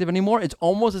perspective anymore. It's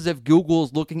almost as if Google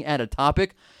is looking at a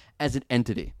topic as an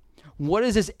entity. What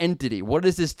is this entity? What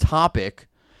is this topic?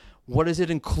 What does it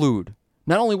include?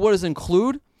 Not only what does it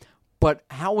include, but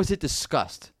how is it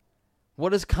discussed? What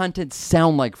does content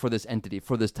sound like for this entity,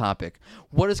 for this topic?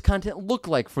 What does content look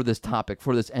like for this topic,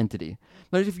 for this entity?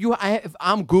 Now, if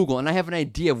I'm Google and I have an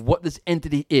idea of what this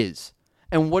entity is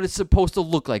and what it's supposed to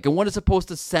look like and what it's supposed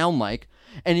to sound like,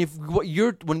 and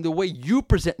when the way you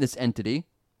present this entity,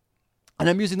 and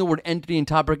I'm using the word entity and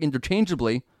topic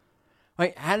interchangeably,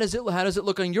 right? How does it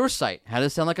look on your site? How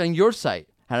does it sound like on your site?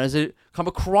 How does it come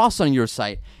across on your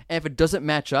site? And if it doesn't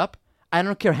match up, I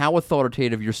don't care how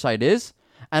authoritative your site is.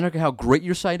 I don't care how great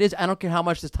your site is. I don't care how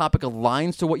much this topic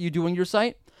aligns to what you do on your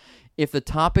site. If the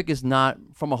topic is not,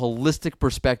 from a holistic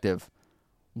perspective,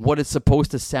 what it's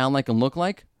supposed to sound like and look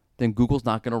like, then Google's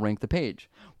not going to rank the page.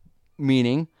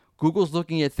 Meaning, Google's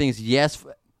looking at things, yes,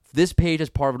 this page is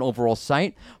part of an overall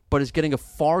site, but it's getting a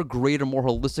far greater, more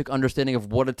holistic understanding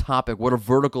of what a topic, what a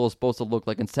vertical is supposed to look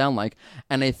like and sound like.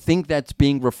 And I think that's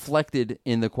being reflected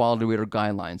in the quality rater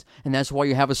guidelines. And that's why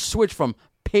you have a switch from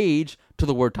page to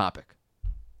the word topic.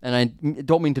 And I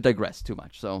don't mean to digress too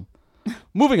much, so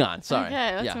moving on. Sorry.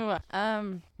 Okay, let's move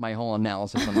on. My whole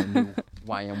analysis on the new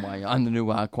YMY, on the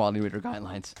new quality rater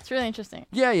guidelines. It's really interesting.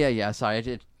 Yeah. Sorry, I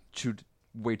did chewed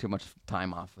way too much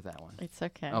time off with that one. It's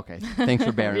okay. Okay, thanks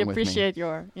for bearing with me. We appreciate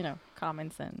your,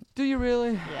 comments and. Do you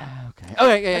really? Yeah. Okay.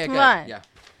 Let's move on. Yeah.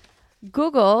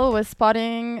 Google was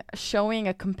showing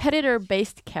a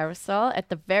competitor-based carousel at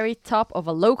the very top of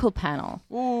a local panel.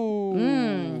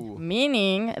 Ooh.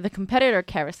 Meaning the competitor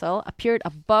carousel appeared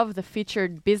above the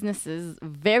featured business's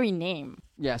very name.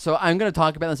 Yeah, so I'm going to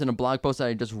talk about this in a blog post that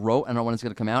I just wrote. I don't know when it's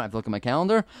going to come out. I have to look at my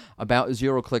calendar about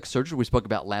zero-click search we spoke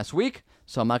about last week.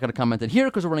 So I'm not going to comment it here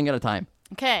because we're running out of time.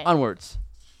 Okay. Onwards.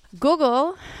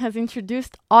 Google has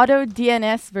introduced auto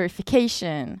DNS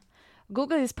verification.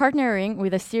 Google is partnering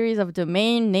with a series of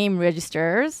domain name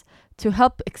registrars to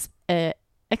help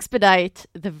expedite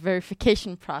the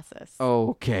verification process.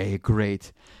 Okay,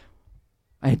 great.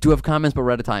 I do have comments, but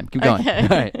we're out of time. Keep going. Okay. All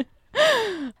right.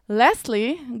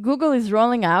 Lastly, Google is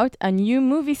rolling out a new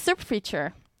movie search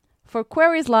feature. For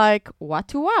queries like what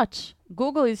to watch,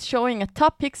 Google is showing a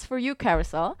top picks for you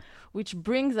carousel, which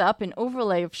brings up an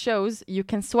overlay of shows you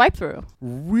can swipe through.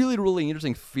 Really, really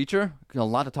interesting feature. A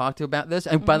lot to talk to about this.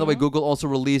 And by the way, Google also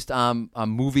released a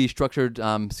movie structured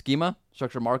schema,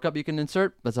 structured markup you can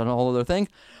insert. That's a whole other thing.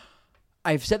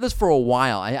 I've said this for a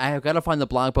while. I've got to find the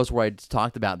blog post where I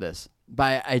talked about this.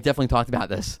 But I definitely talked about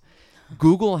this.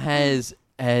 Google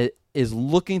is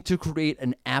looking to create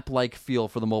an app-like feel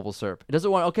for the mobile SERP. It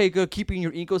doesn't want, okay, good, keeping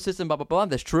your ecosystem, blah, blah, blah.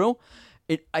 That's true.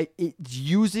 It's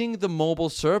using the mobile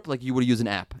SERP like you would use an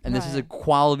app. And this is a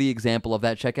quality example of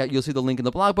that. Check out. You'll see the link in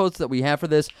the blog post that we have for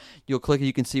this. You'll click it.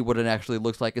 You can see what it actually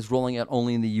looks like. It's rolling out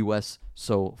only in the U.S.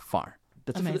 so far.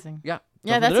 That's amazing. Yeah,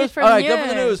 that's it for All right, news. go for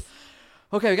the news.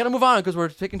 Okay, we got to move on because we're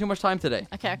taking too much time today.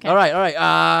 Okay. All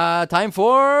right. Time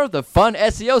for the fun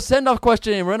SEO send-off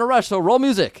question. We're in a rush, so roll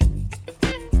music.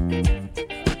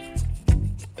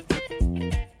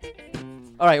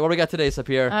 All right, what do we got today,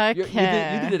 Sapir? Okay.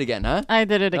 You did it again, huh? I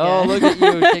did it again. Oh, look at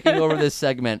you taking over this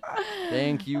segment.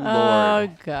 Thank you, Lord. Oh,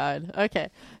 God. Okay.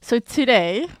 So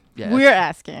today, Yes. we're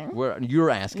asking. You're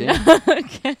asking.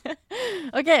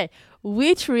 Okay.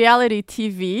 Which reality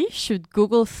TV should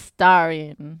Google star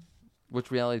in?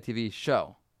 Which reality TV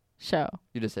show? Show.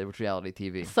 You just said which reality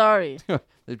TV. Sorry.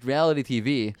 The reality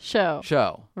TV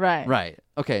Show. Right. Right.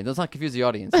 Okay, let's not confuse the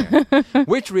audience here.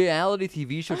 Which reality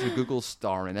TV show should Google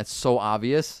star in? That's so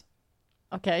obvious.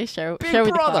 Okay, share Big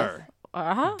with Brother.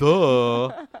 Uh-huh.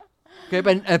 Duh. Okay,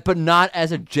 but not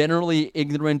as a generally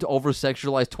ignorant,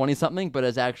 over-sexualized 20-something, but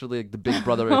as actually like the Big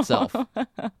Brother itself.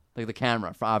 Like the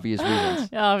camera, for obvious reasons.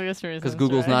 Yeah, obvious reasons. Because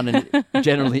Google's right. not a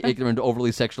generally ignorant,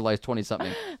 overly sexualized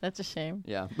 20-something. That's a shame.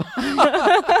 Yeah.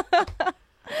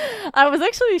 I was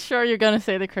actually sure you're going to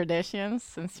say the Kardashians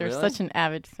since you're Really? such an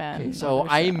avid fan. Okay, so of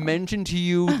the I show. mentioned to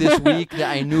you this week that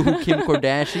I knew who Kim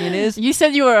Kardashian is. You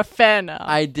said you were a fan of.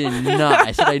 I did not.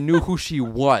 I said I knew who she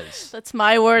was. That's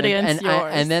my word against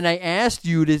yours. And then I asked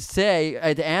you to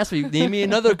ask me, name me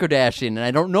another Kardashian, and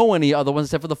I don't know any other ones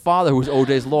except for the father, who's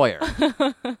OJ's lawyer.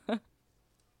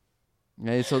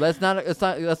 Okay, so let's not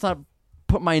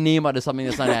put my name out of something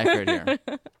that's not accurate here.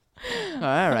 All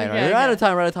right. Okay, We're out of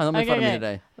time. Don't make fun of me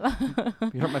okay.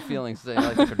 today. You hurt my feelings today.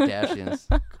 I like the Kardashians.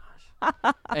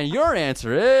 Gosh. And your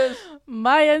answer is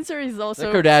my answer is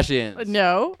also the Kardashians.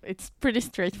 No, it's pretty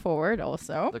straightforward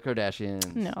also. The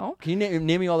Kardashians. No. Can you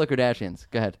name me all the Kardashians?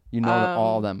 Go ahead. You know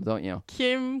all of them, don't you?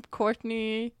 Kim,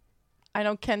 Kourtney, I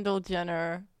know Kendall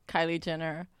Jenner, Kylie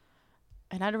Jenner,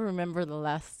 and I don't remember the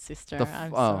last sister.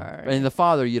 I'm sorry. And the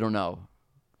father you don't know.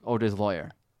 OJ's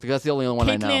lawyer. Because that's the only one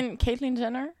I know. Caitlyn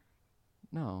Jenner?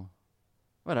 No.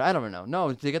 What? I don't know.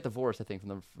 No, they get divorced, I think,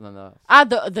 from the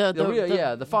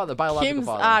The father, biological Kim's,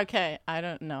 father. okay. I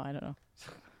don't know.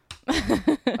 All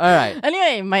right.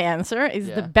 Anyway, my answer is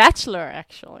Yeah. The Bachelor,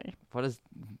 actually. What does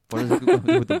it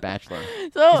do with The Bachelor?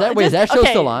 So Is that show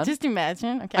still on? Just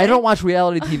imagine. Okay. I don't watch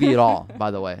reality TV at all,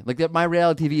 by the way. My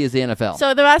reality TV is the NFL. So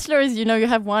The Bachelor is, you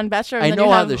have one bachelor and I then know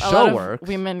you how have the a show lot of works.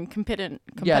 women competing.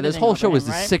 Yeah, this whole show is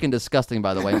right? sick and disgusting,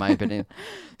 by the way, in my opinion.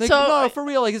 So- no, for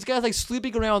real. This guy's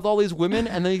sleeping around with all these women,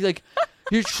 and then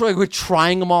he's we're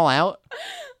trying them all out.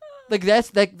 Like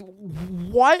that's like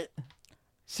what?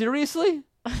 Seriously?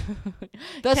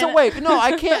 That's a way. No,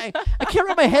 I can't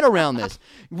wrap my head around this.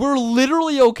 We're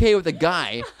literally okay with a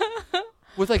guy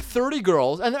with like 30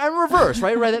 girls, and reverse,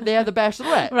 right? Right, they have the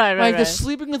bachelorette. Right. They're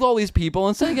sleeping with all these people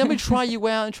and saying, "Let me try you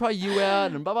out and try you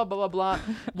out," and blah blah blah blah blah.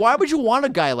 Why would you want a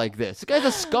guy like this? This guy's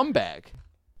a scumbag.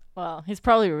 Well, he's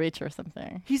probably rich or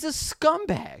something. He's a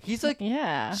scumbag. He's like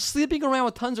sleeping around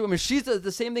with tons of women. She's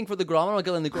the same thing for the girl. I'm not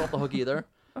letting the girl off the hook either.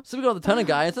 Sleeping with a ton of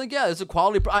guys. It's like, yeah, it's a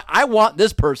quality. I want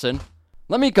this person.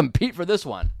 Let me compete for this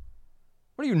one.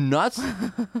 What are you, nuts?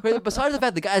 Wait, besides the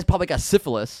fact the guy's probably got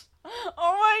syphilis. Oh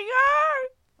my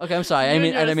god! Okay, I'm sorry. I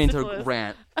didn't mean to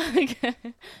rant. Okay.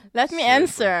 Let me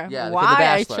answer why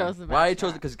I chose the Bachelor. Why I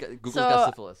chose it because Google's got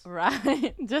syphilis.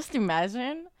 Right. Just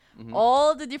imagine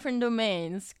all the different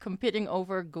domains competing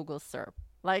over Google SERP.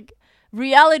 Like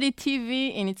reality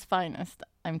TV in its finest,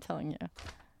 I'm telling you.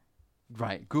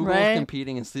 Right. Google's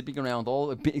competing and sleeping around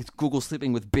with Google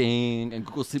sleeping with Bing and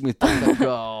Google sleeping with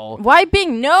DuckDuckGo. Why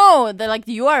Bing? No, the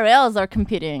URLs are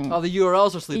competing. Oh, the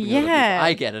URLs are sleeping with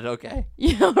I get it, okay.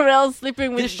 URLs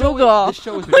sleeping with Google. This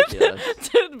show is ridiculous.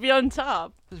 To be on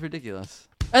top. This is ridiculous.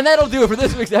 And that'll do it for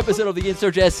this week's episode of the In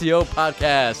Search SEO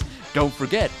podcast. Don't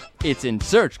forget, it's in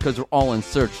search because we're all in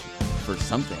search for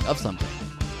something.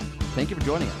 Thank you for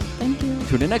joining us. Thank you.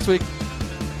 Tune in next week.